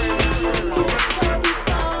we were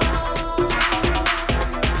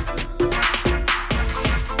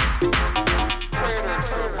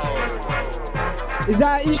Is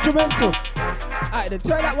that instrumental? Alright, then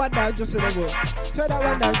turn that one down just a little bit. Turn that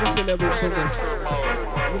one down just a little bit for me.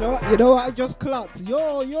 You know what? I just clocked.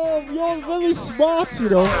 You're very smart, you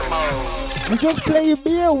know. You just play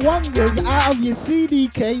mere wonders out of your CD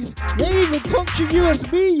case. You ain't even touching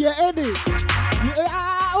USB, you edit.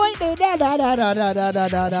 Wait there,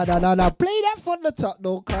 no. Play that from the top,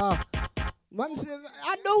 no car. Man,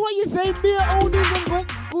 I know what you're saying, mere oldies and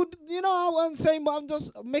good. You know what I'm saying, but I'm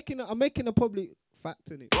just making a public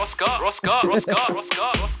fact in it. Rosca.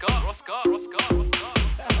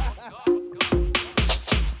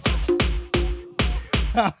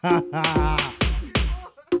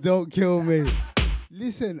 Don't kill me.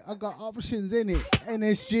 Listen, I got options in it.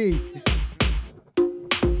 NSG.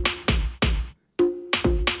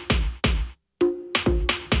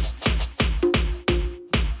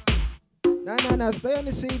 Nah, stay on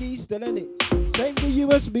the CD still, innit? Save the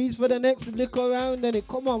USBs for the next liquor round, innit?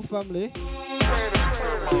 Come on, family. I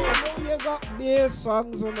know you got beer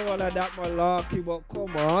songs and all of that, malarkey, but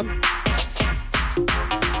come on.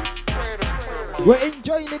 We're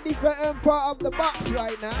enjoying the different part of the box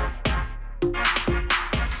right now.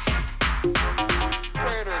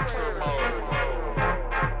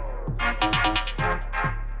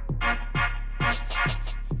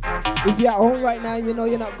 If you're at home right now, you know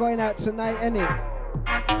you're not going out tonight, innit?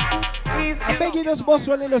 I beg you just bust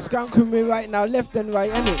one little skank with me right now, left and right,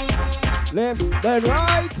 innit? Left and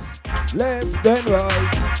right, left and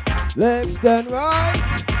right, left and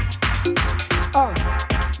right.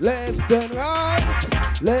 Left and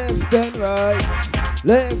right, left and right,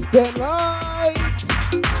 left and right.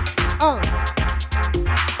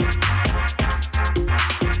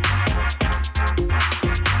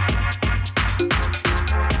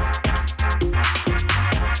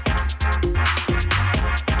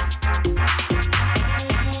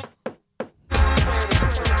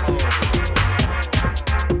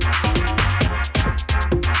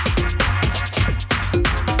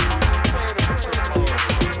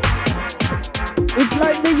 If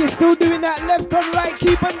like me, you're still doing that left and right,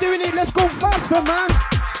 keep on doing it. Let's go faster, man.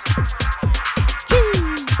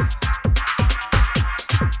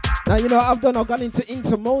 Now you know what I've done. I've gone into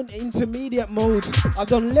intermediate mode. I've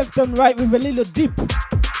done left and right with a little dip.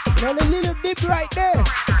 Now a little dip right there.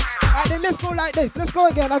 Alright, then let's go like this. Let's go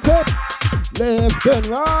again. I said left and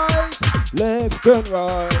right, left and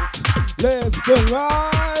right, left and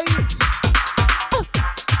right,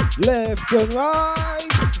 left and right,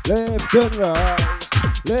 left and right,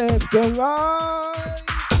 left and right.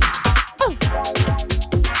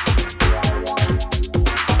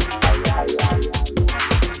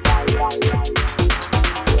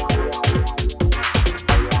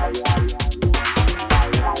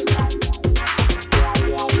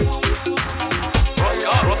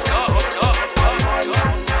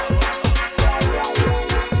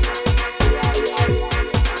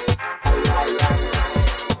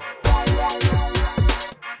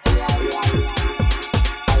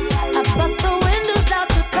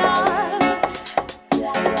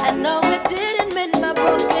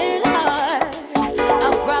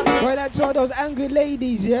 Those angry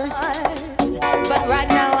ladies, yeah? But right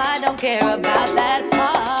now I don't care about that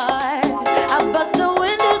part. I bust the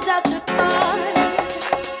windows out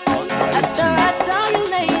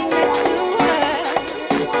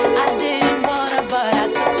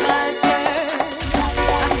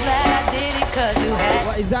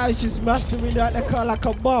how she smashed the window at the car like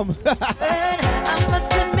a bomb. I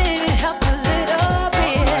must admit it helped a little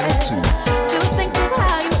bit to think of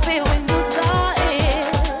how you feel when you saw it.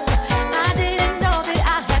 I didn't know that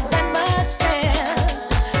I had that much strength,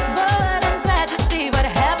 but I'm glad to see what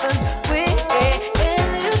happens when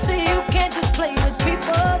you see you can't just play with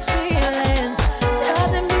people's feelings. Tell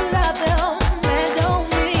them you love them and don't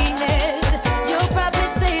mean it. You'll probably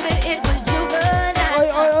say that it was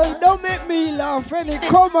juvenile. Oi, don't make me laugh, Freddy.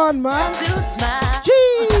 Come on, man. To smile.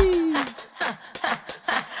 Gee.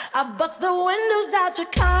 I bust the windows out your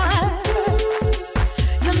car.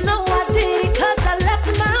 You know I did it 'cause I left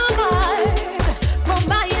my mark. Wrote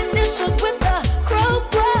my initials with the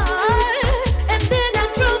crowbar, and then I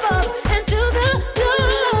drove up into the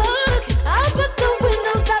dark. I bust the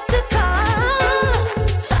windows out your car.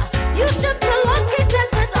 You should feel lucky that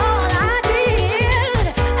that's all I did.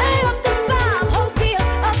 Ain't up to 5 whole years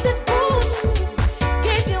of this booze.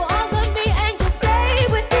 Gave you all of me and you play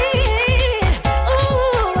with it.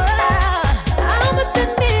 Ooh, I must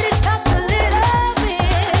admit it helped a little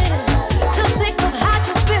bit to think of how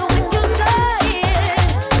you feel when you saw it.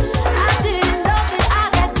 I didn't know that I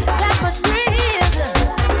had that much strength,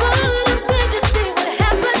 but I'm glad you see what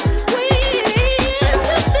happened when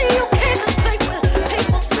you see you can't just play with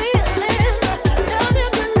people's feelings. Tell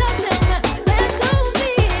them you love them and don't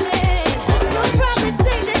mean it. You'll probably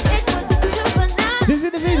say that it was juvenile. This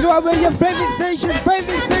is the visual where your favorite station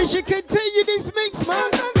continue this mix,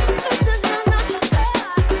 man.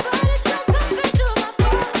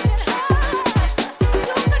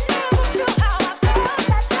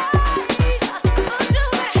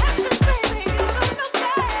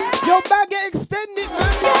 Your bag get extended,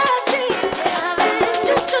 man.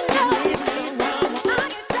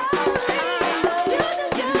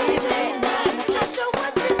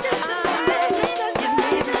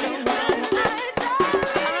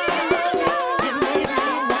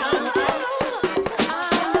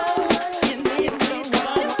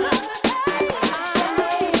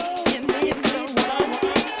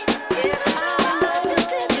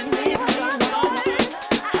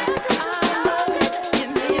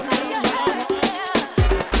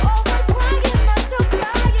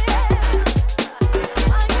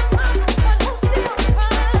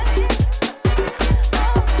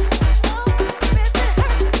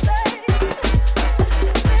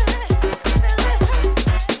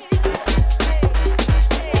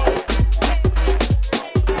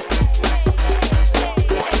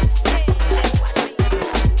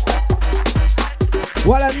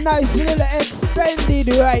 What a nice little extended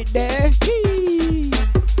right there. Hee.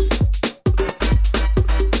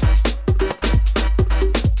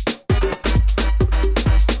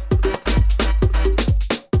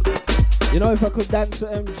 You know, if I could dance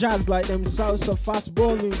jazz like them salsa fast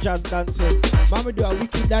ballroom jazz dancers, mama do a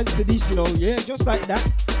wicked dance to this, you know, yeah, just like that.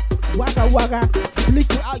 Wagga wagga,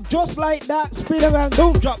 flick it out, just like that. Spin around,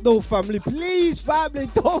 don't drop though, family. Please, family,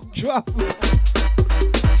 don't drop.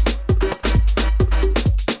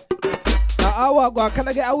 Can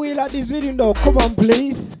I get a wheel at this video though? Come on,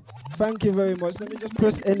 please. Thank you very much. Let me just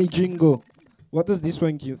press any jingle. What does this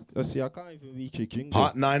one give? Let's see, I can't even reach a jingle.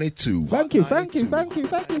 Hot 92. Thank you, thank you, thank you,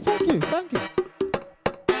 thank you, thank you, thank you.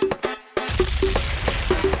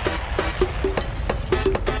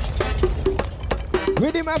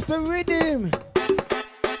 Rhythm after rhythm.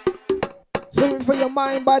 Something for your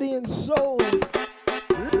mind, body, and soul.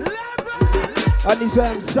 On this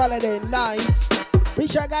Saturday night.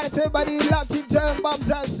 Wish I gotta tell everybody locked in turn Bobz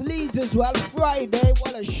House Leeds as well. Friday,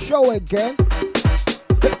 what a show again.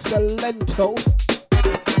 Excellento.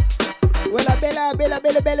 Well, a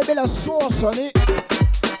bella sauce on it.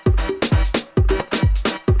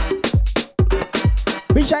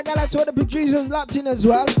 Wish I gotta tell the producers locked in as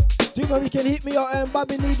well. Remember, you can hit me on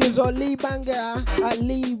Bobby Needles or Lee Banger at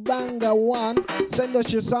Lee Banger 1. Send us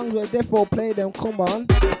your songs, we'll definitely play them. Come on.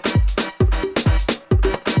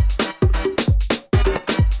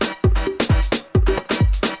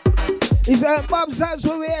 It's Bobz House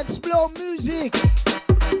where we explore music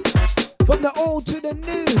from the old to the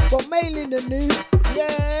new, but mainly the new.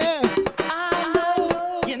 Yeah.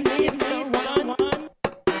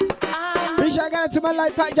 Wish I got it to my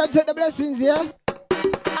life, Pat John, take the blessings, yeah.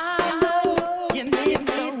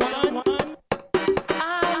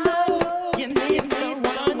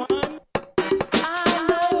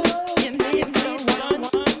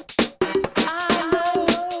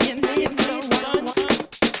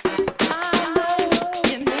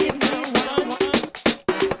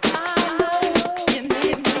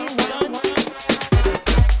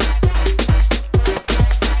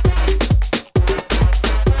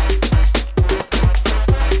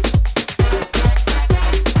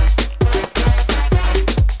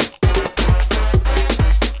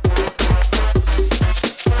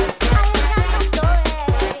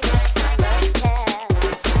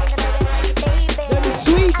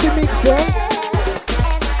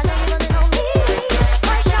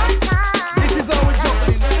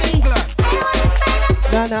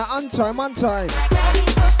 Now, on time, on time.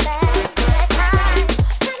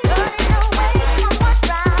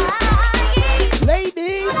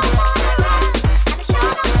 Ladies.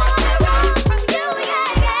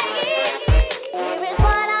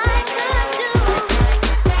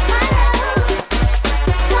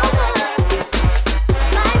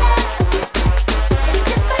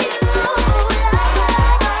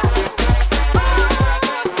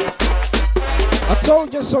 I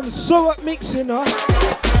told you some syrup mixing, huh?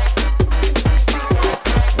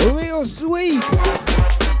 Real sweet.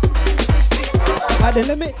 Right then,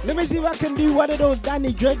 let me see if I can do one of those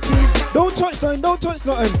Danny Dreadsies. Don't touch nothing, don't touch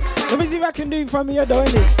nothing. Let me see if I can do it from here, doing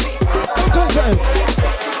it. Don't touch nothing.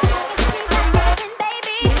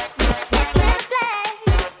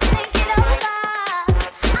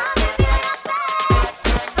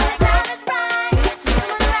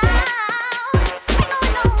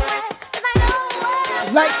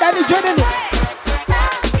 Like Danny Dread, innit?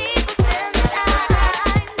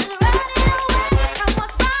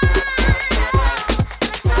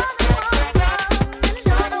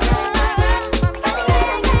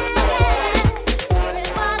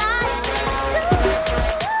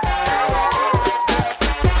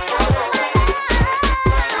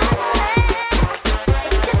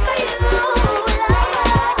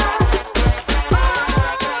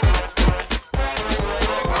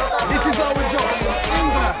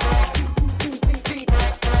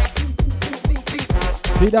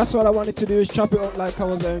 See, that's all I wanted to do is chop it up like I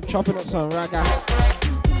was chopping up some ragga.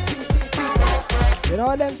 You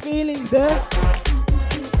know them feelings there?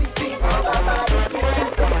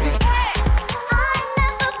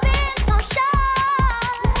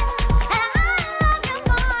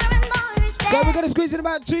 So we're gonna squeeze in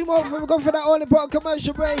about 2 more before we go for that all important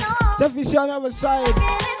commercial break. Definitely see on the other side.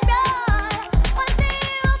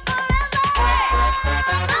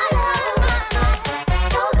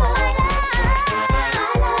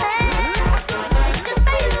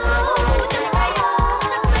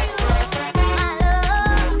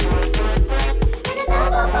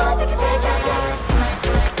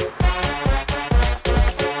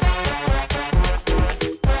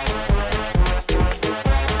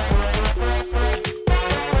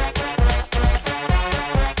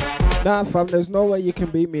 Nah, fam, there's no way you can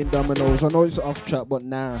beat me in dominoes. I know it's off track, but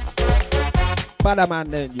nah. Better man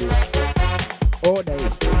than you. All day.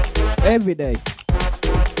 Every day.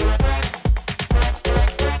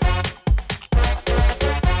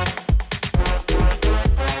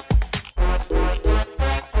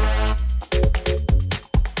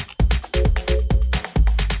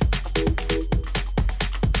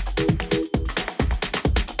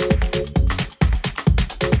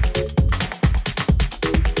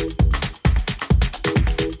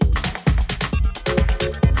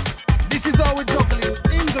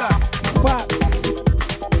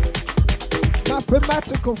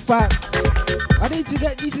 Mathematical facts. I need to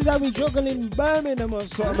get this is how we juggle in Birmingham or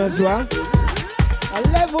something as well. A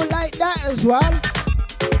level like that as well.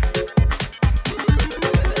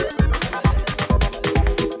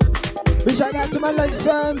 We shout out to my like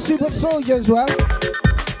Super Soldier as well.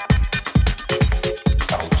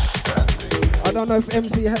 I don't know if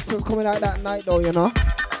MC Hector's coming out that night though, you know.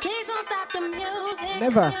 Please don't stop the music.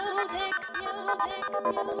 Never.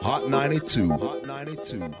 Hot 92. Hot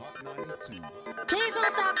 92. Please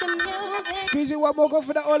don't stop the music. Squeeze it one more, go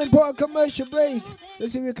for that all important commercial break.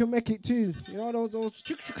 Let's see if we can make it too. You know those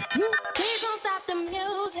Please don't stop the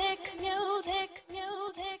music.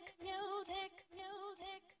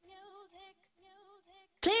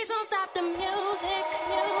 Please don't stop the music.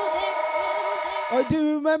 I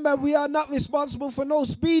do remember we are not responsible for no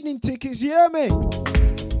speeding tickets, you hear me?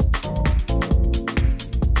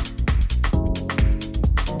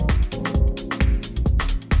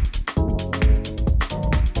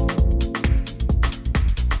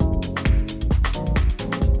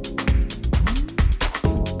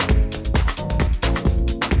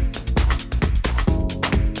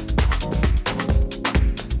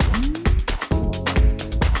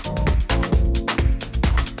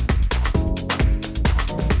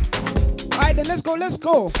 Let's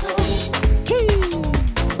go.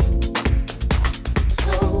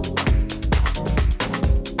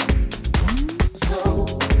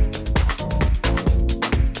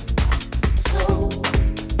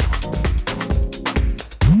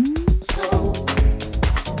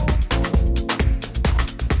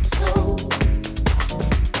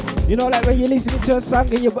 You know, like when you're listening to a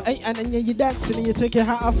song and you're dancing and you take your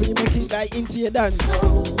hat off and you make it like into your dance.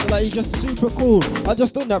 So like you're just super cool. I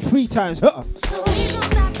just done that 3 times.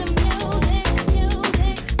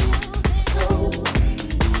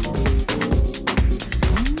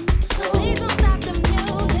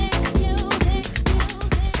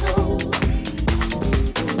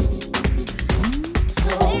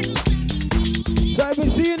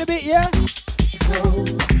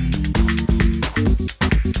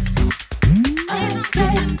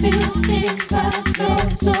 feel inside your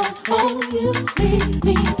soul. Oh, you leave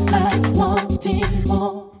me like wanting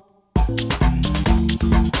more.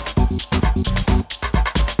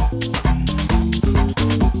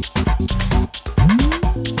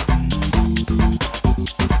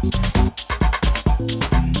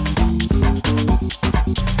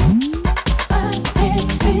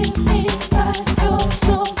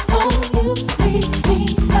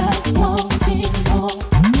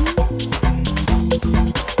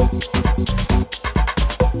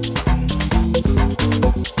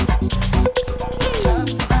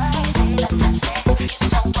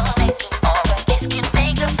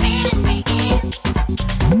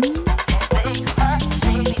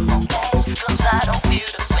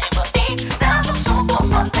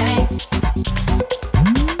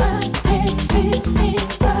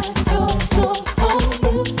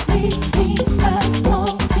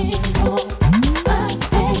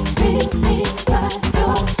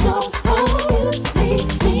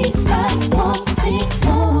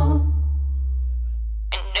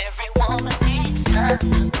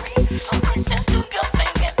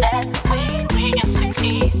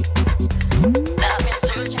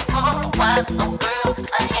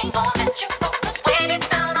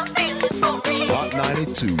 Hot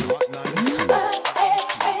 92.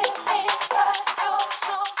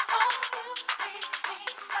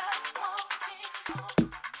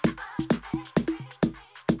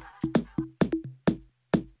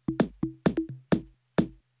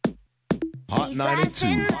 Hot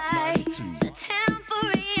 92.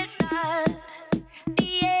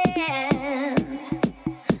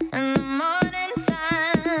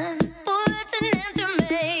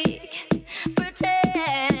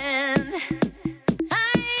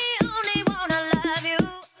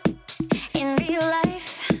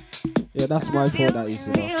 Yeah, that's my fault, that is,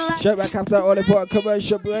 you know. Straight back after all the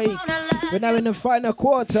commercial break. We're now in the final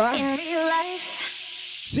quarter.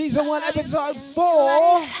 Season 1, episode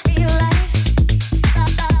 4.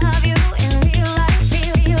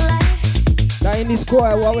 Now in this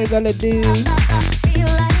quarter, what we're gonna do?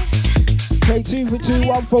 Play 2 for 2,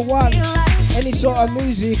 1 for 1. Any sort of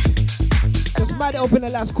music. Just mad it up in the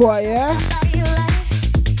last quarter, yeah?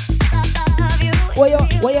 What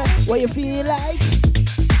you feel like?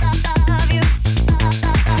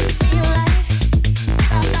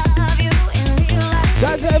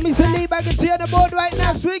 Guys, let me see Lee back and tear the board right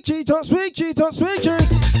now. Sweet cheat on sweet cheat on sweet cheat.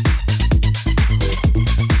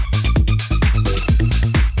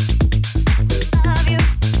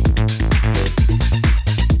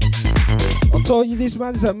 I told you this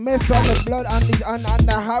man's a mess on the blood and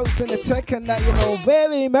the house and the tech and that, you know,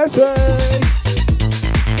 very messy.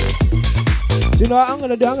 So you know what I'm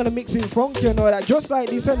gonna do? I'm gonna mix in funky and all that, just like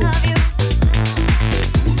this, isn't it?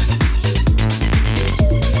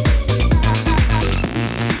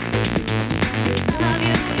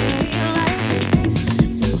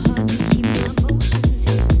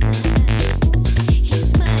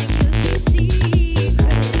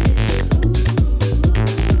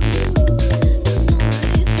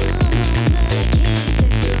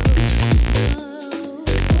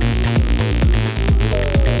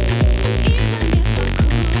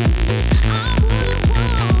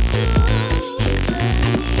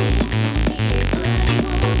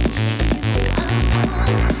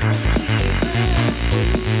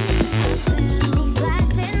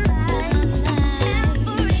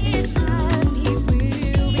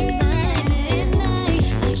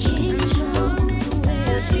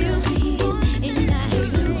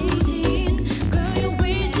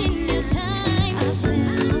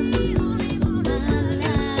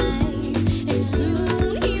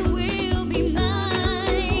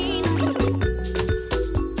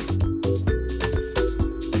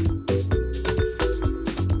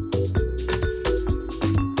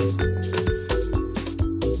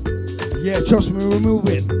 Trust me, we're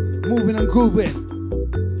moving and grooving.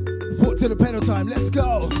 Foot to the pedal time, let's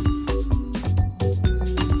go.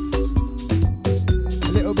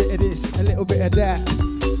 A little bit of this, a little bit of that.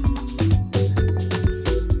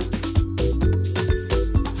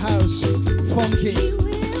 House, funky.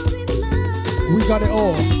 We got it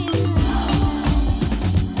all.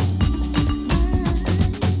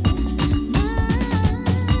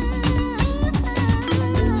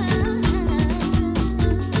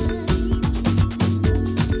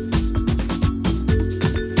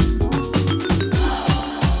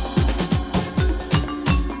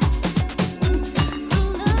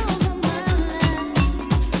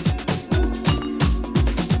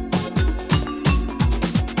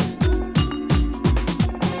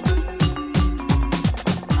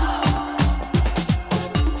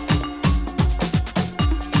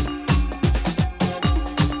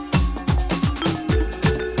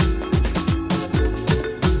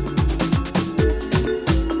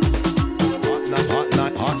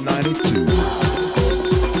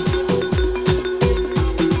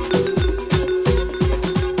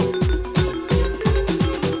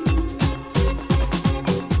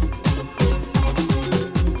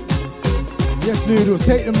 Boss Noodle,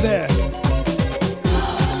 take them there.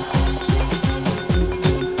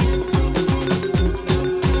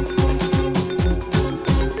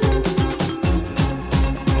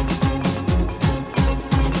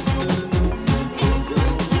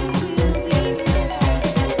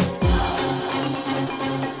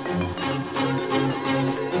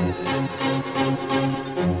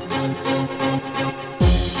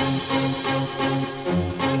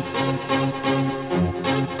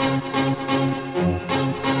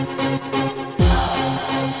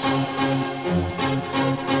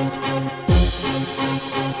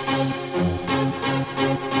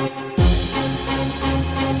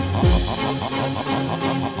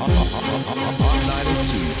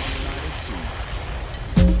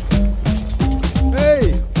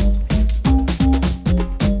 Hey!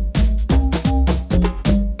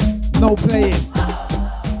 No playing.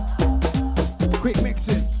 Quick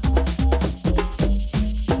mixing.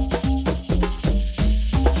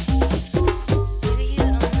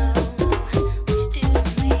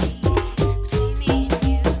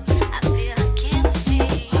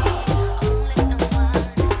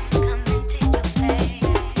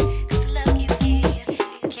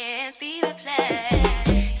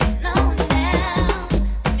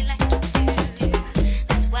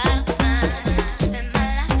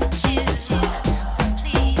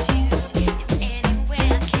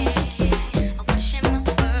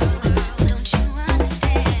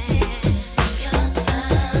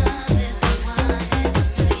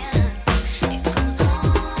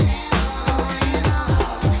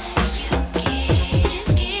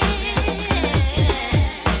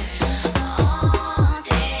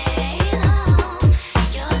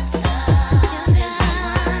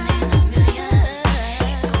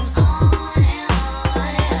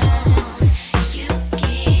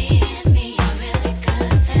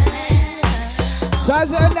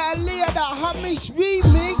 Size and that Leah, that Hot Mix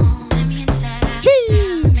remix.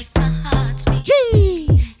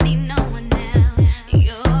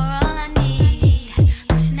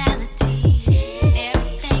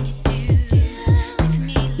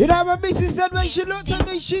 You know what Missy said when she looked at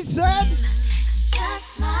me? She said, your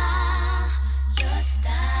smile, your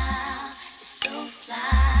style is so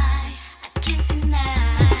fly. I can't deny.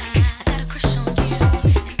 I got a crush on you,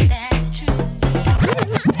 and that's true.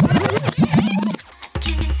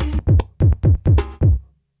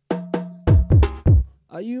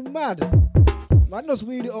 Are you mad? Man, just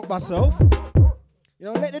weed it up myself. You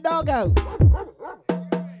know, let the dog out.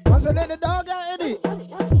 I said, let the dog out, innit?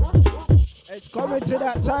 It's coming to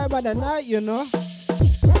that time of the night, you know.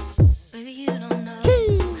 Baby, you don't know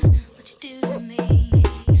what you do to me.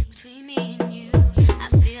 Between me and you, I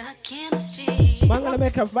feel like chemistry. Man, gonna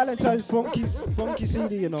make a Valentine's funky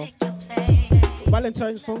CD, you know.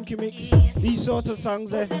 Valentine's funky mix. These sort of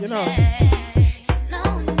songs there, you know.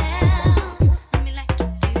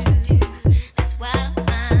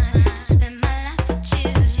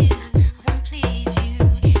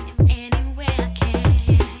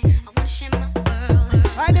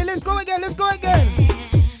 Let's go again.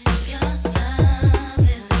 Your love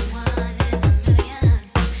is the one in a million.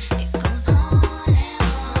 It goes on and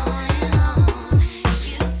on and on.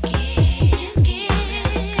 You give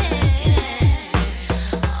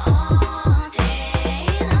all day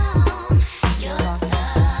long. Your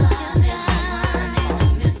love is the one in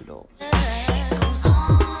a million. It goes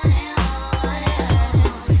on and on and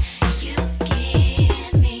on. You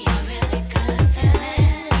give me a really good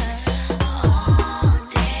feeling all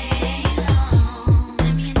day.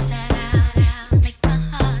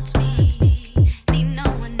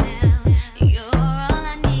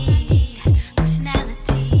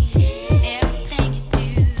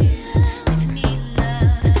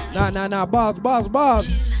 Nah, Bobz.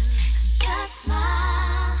 Your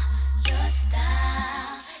smile, your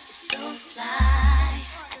style is so fly.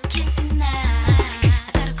 I can't deny.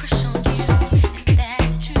 I got a crush on you, and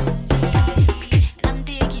that's true. And I'm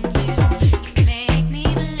digging you. You make me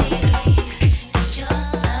believe that your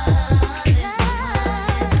love is the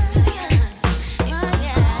one in a million. It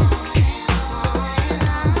goes on and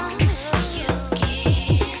on. You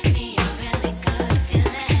give me a really good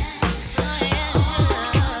feeling.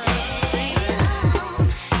 All day long.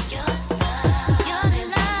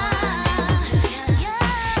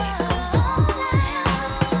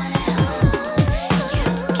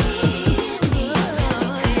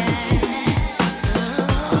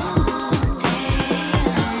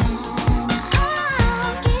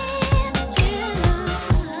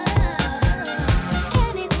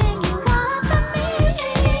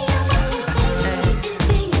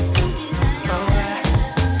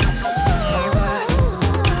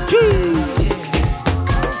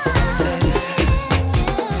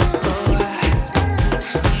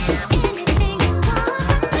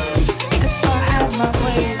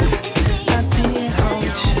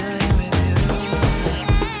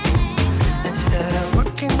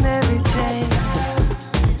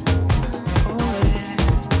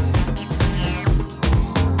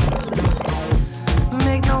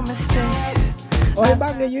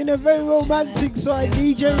 a very romantic side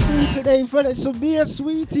DJ mood today for it. So be a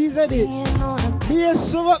sweeties, isn't it? Be a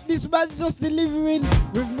sum up. This man's just delivering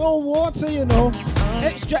with no water, you know.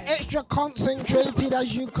 Extra concentrated,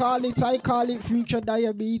 as you call it. I call it future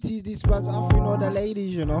diabetes. This man's offering all the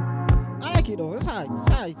ladies, you know. I like it though. It's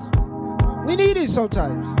alright. We need it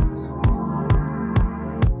sometimes.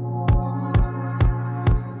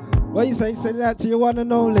 What you say? Send that to your one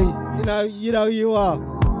and only. You know you are.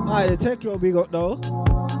 Alright, take your big up though.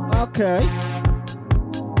 Okay.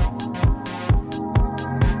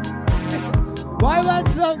 Why man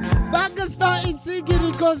some Banga started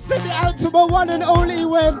singing because send it out to my one and only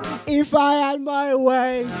when if I had my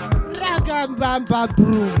way. Ragam bamba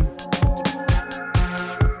broom.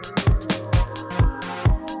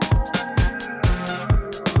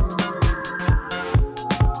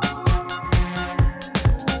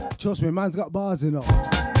 Trust me, man's got bars in all.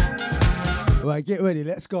 Right, get ready,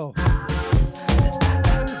 let's go.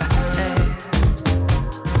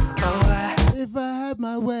 If I had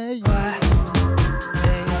my way.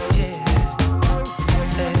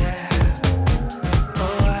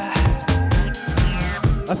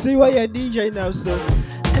 I see why you're a DJ now, still.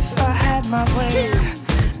 If I had my way,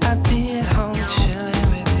 I'd be at home chilling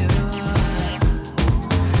with you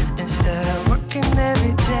instead of working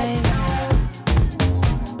every day.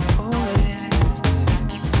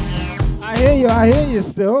 I hear you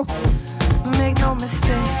still. Make no mistake,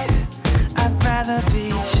 I'd rather be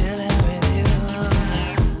chilling with you.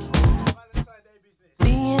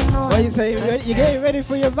 What you say? You're getting ready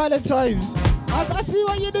for your Valentine's. I see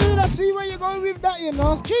what you're doing. I see where you're going with that, you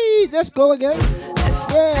know. Jeez, let's go again.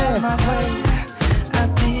 Yeah. My way,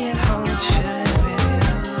 I'd be at home chilling with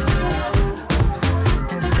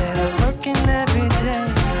you instead of working every day.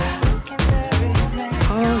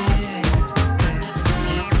 Oh yeah.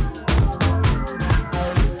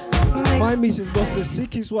 My missus was the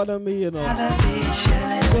sickest one of me, you know.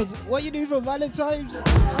 Because what you do for Valentine's?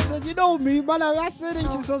 I said, you know me, man, I said it.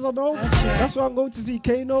 She says, I know. That's why I'm going to see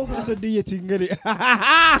Kano. I said, do your thing, get it?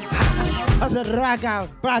 I said, rag out,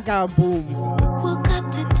 boom. Woke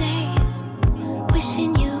up today,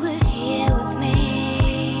 wishing you were here with me.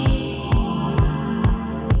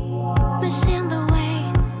 Missing the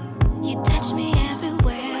way you touch me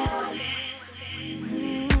everywhere.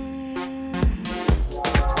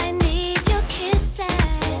 I need your kisses,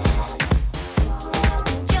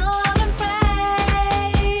 your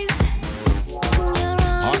embrace.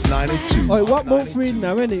 Hot92. Oh, what month we in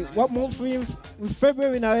now, innit? What month we in?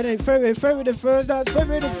 February now, innit? February the 1st now. It's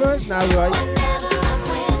February the 1st now, right?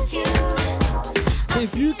 So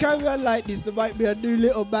if you carry on like this, there might be a new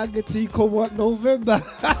little bag of tea come what November.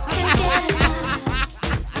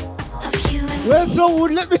 Where's some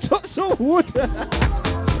wood? Let me touch some wood.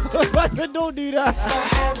 I said, don't do that.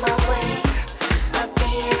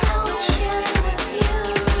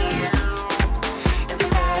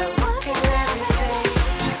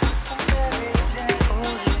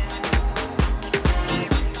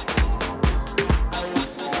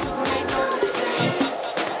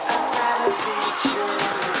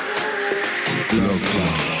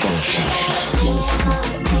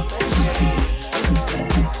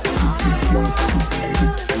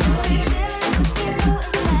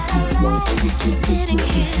 Sitting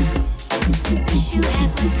here, wish you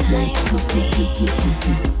had the time for me.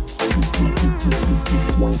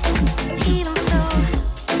 Even though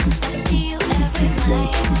I see you every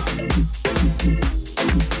night,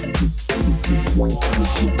 don't wanna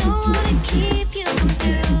keep you from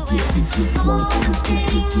doing all the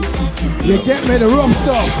things that you You get me the rough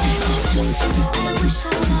stuff. I wish I could pay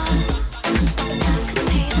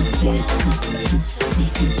the bills so we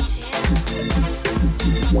could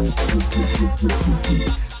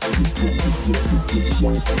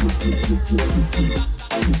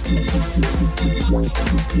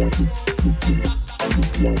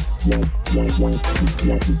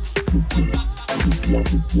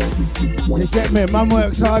You get me, man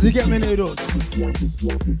works hard, you get me noodles.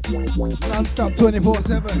 Non-stop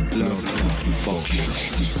 24/7.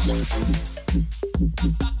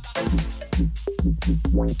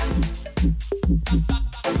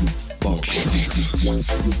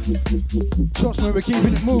 Trust me, we're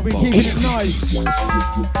keeping it moving, keeping it nice.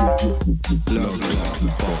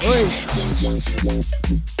 Oi.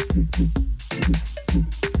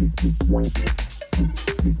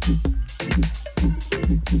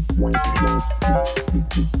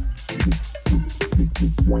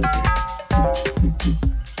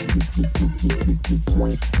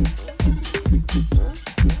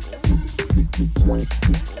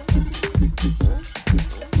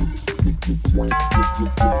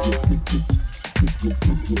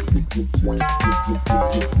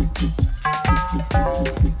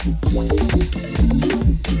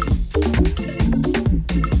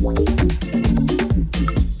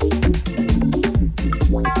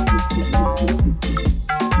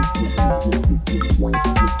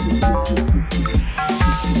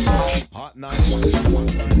 Hot 92.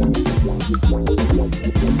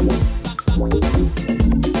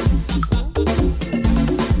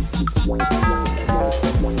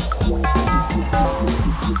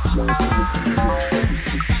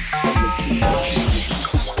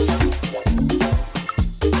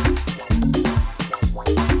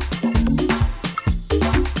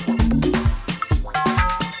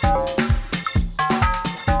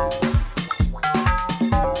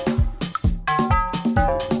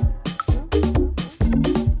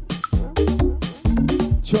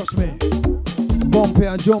 Trust me. Bump it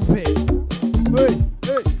and jump it. Hey,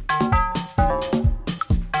 hey.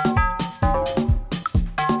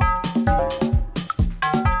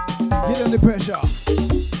 Get under pressure.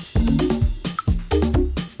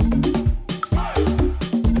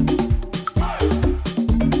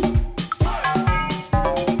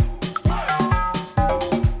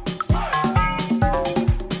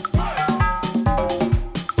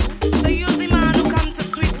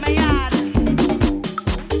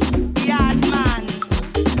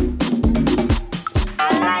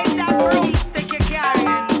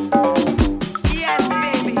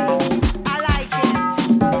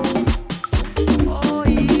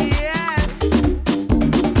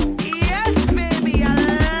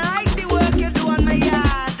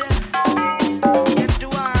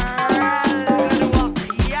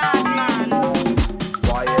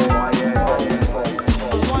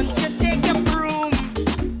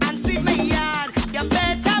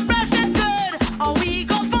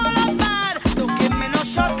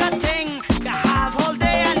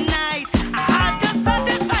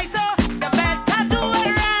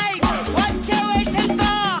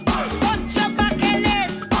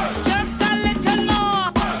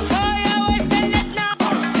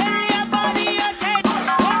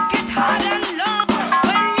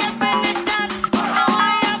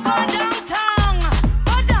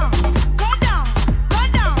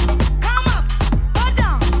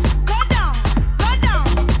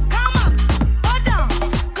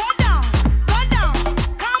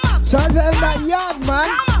 Sounds like that yard, man.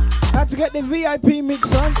 Had to get the VIP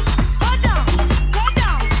mix on.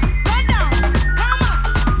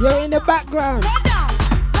 You're in the background.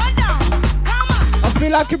 I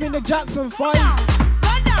feel like I'm in the Jackson 5.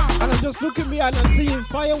 And I'm just looking at me and I'm seeing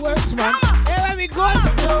fireworks, man. Here we go.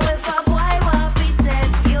 So if a boy want to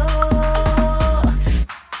test you,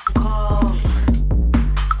 come.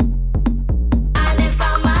 And if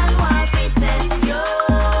a man want to test you,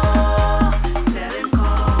 tell him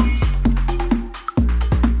come.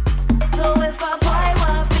 So if a boy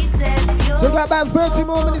want to test you, So we got about 30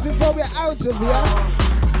 more minutes before we're out of here.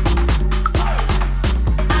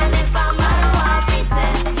 and if a man want to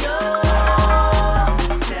test you,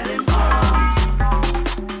 tell him come.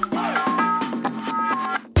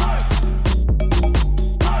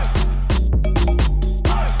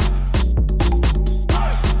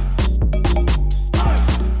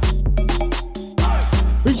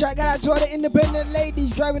 Reach out, got out to all the independent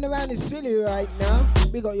ladies driving around the city right now.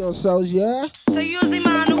 Big up yourselves, yeah? So use the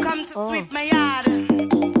man who come to sweep my yard.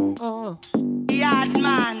 Yard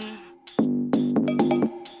man.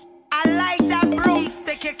 I like that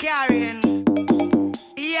broomstick you're carrying.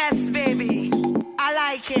 Yes, baby. I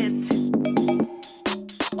like it.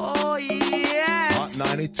 Oh, yes. Hot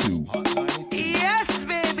 92. Yes,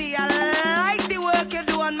 baby. I like the work you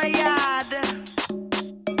do on my yard.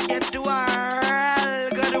 You do a real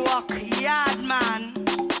good work, yard man.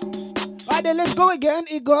 Right then, let's go again.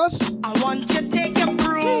 It goes. I want you to take your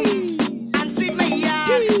broom and sweep my yard.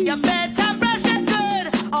 You better brush it good,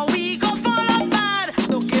 or we go fall out bad.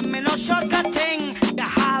 Don't give me no shortcut thing. You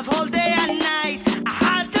have all day and night. I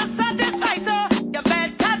had to satisfy, so you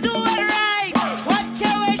better do it right. What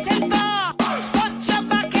you waiting for? Put your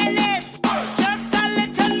back in it, just a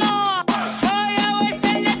little more. Throw your waist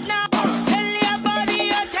in it now. Tell your body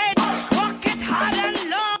you take. Walk it hard and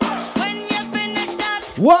long. When you finish that,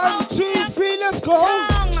 1, 2, 3, let's go.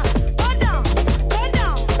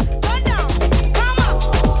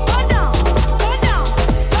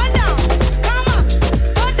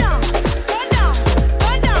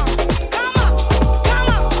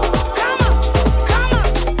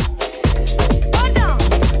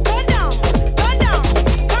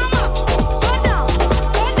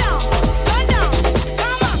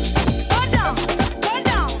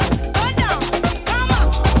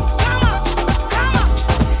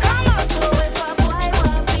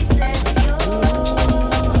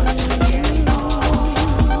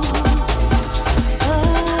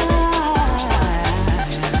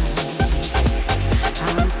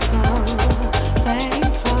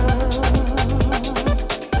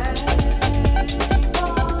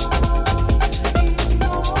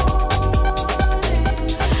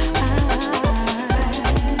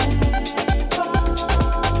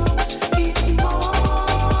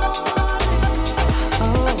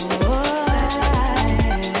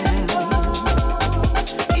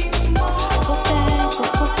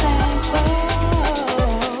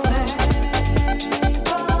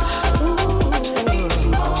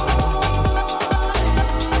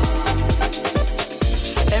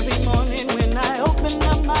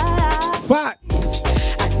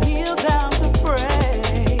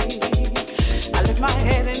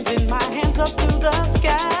 up through the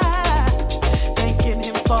sky, thanking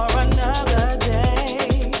him for another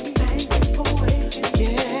day. Thank you for waking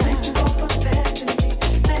me. Yeah. Thank you for protecting me.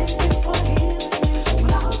 Thank you for healing.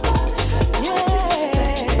 Yeah.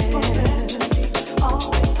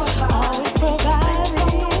 Always providing.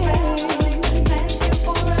 Thank you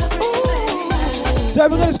for everything. So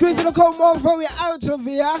we're gonna squeeze in a couple more before we're out of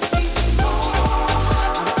here. I'm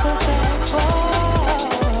so thankful.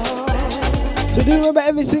 So do remember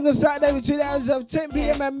every single Saturday between the hours of 10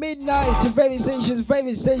 p.m. and midnight, your favorite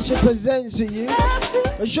station presents to you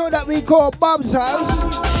a show that we call Bobz House.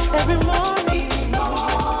 Every morning,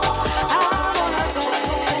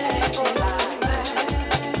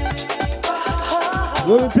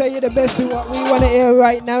 Where we play you the best of what we want to hear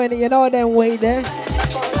right now, and you know them way there.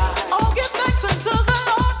 I'll give thanks unto the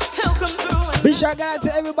Lord, he'll come through. Big shout out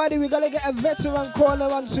to everybody. We're gonna get a veteran corner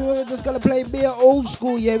on soon. We're just gonna play beer old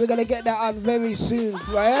school, yeah. We're gonna get that on very soon,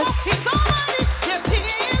 right? He's almighty, yes he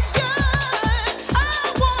is good. I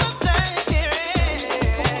wanna thank him.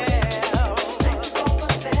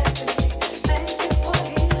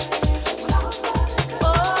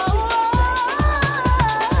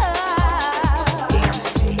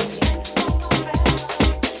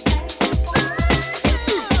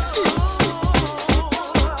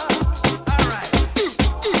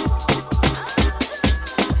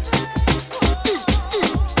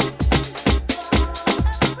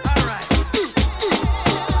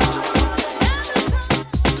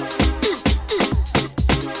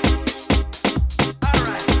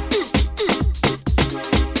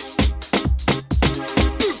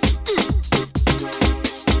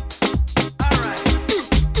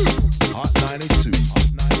 Hot 92.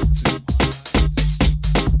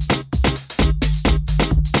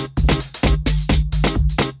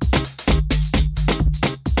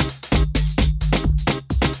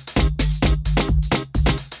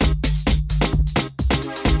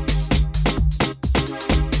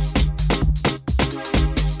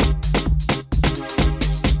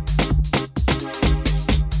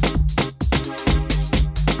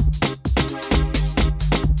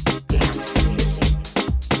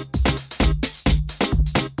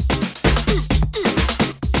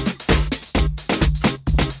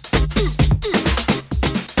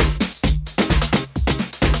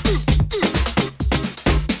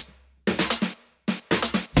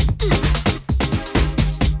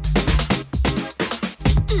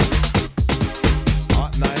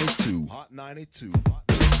 Hot 92. Hot 92.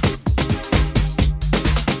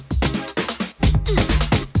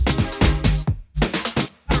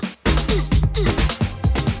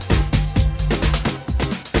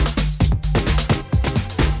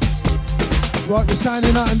 Right, we're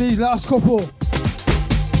signing out on these last couple.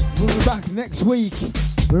 We'll be back next week.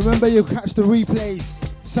 Remember, you'll catch the replays,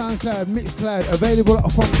 SoundCloud, Mixcloud, available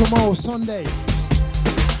from tomorrow, Sunday.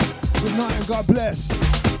 Good night and God bless.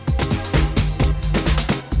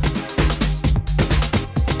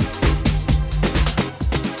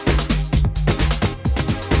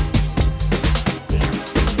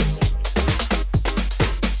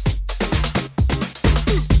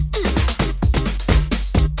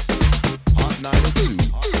 Hot 92.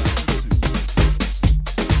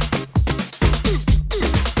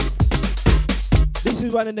 This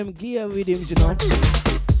is one of them gear rhythms, you know.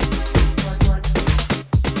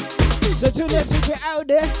 So to the people out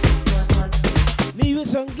there, leave with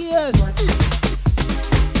some gears.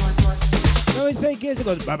 When we say gears, it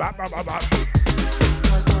goes ba ba ba ba ba.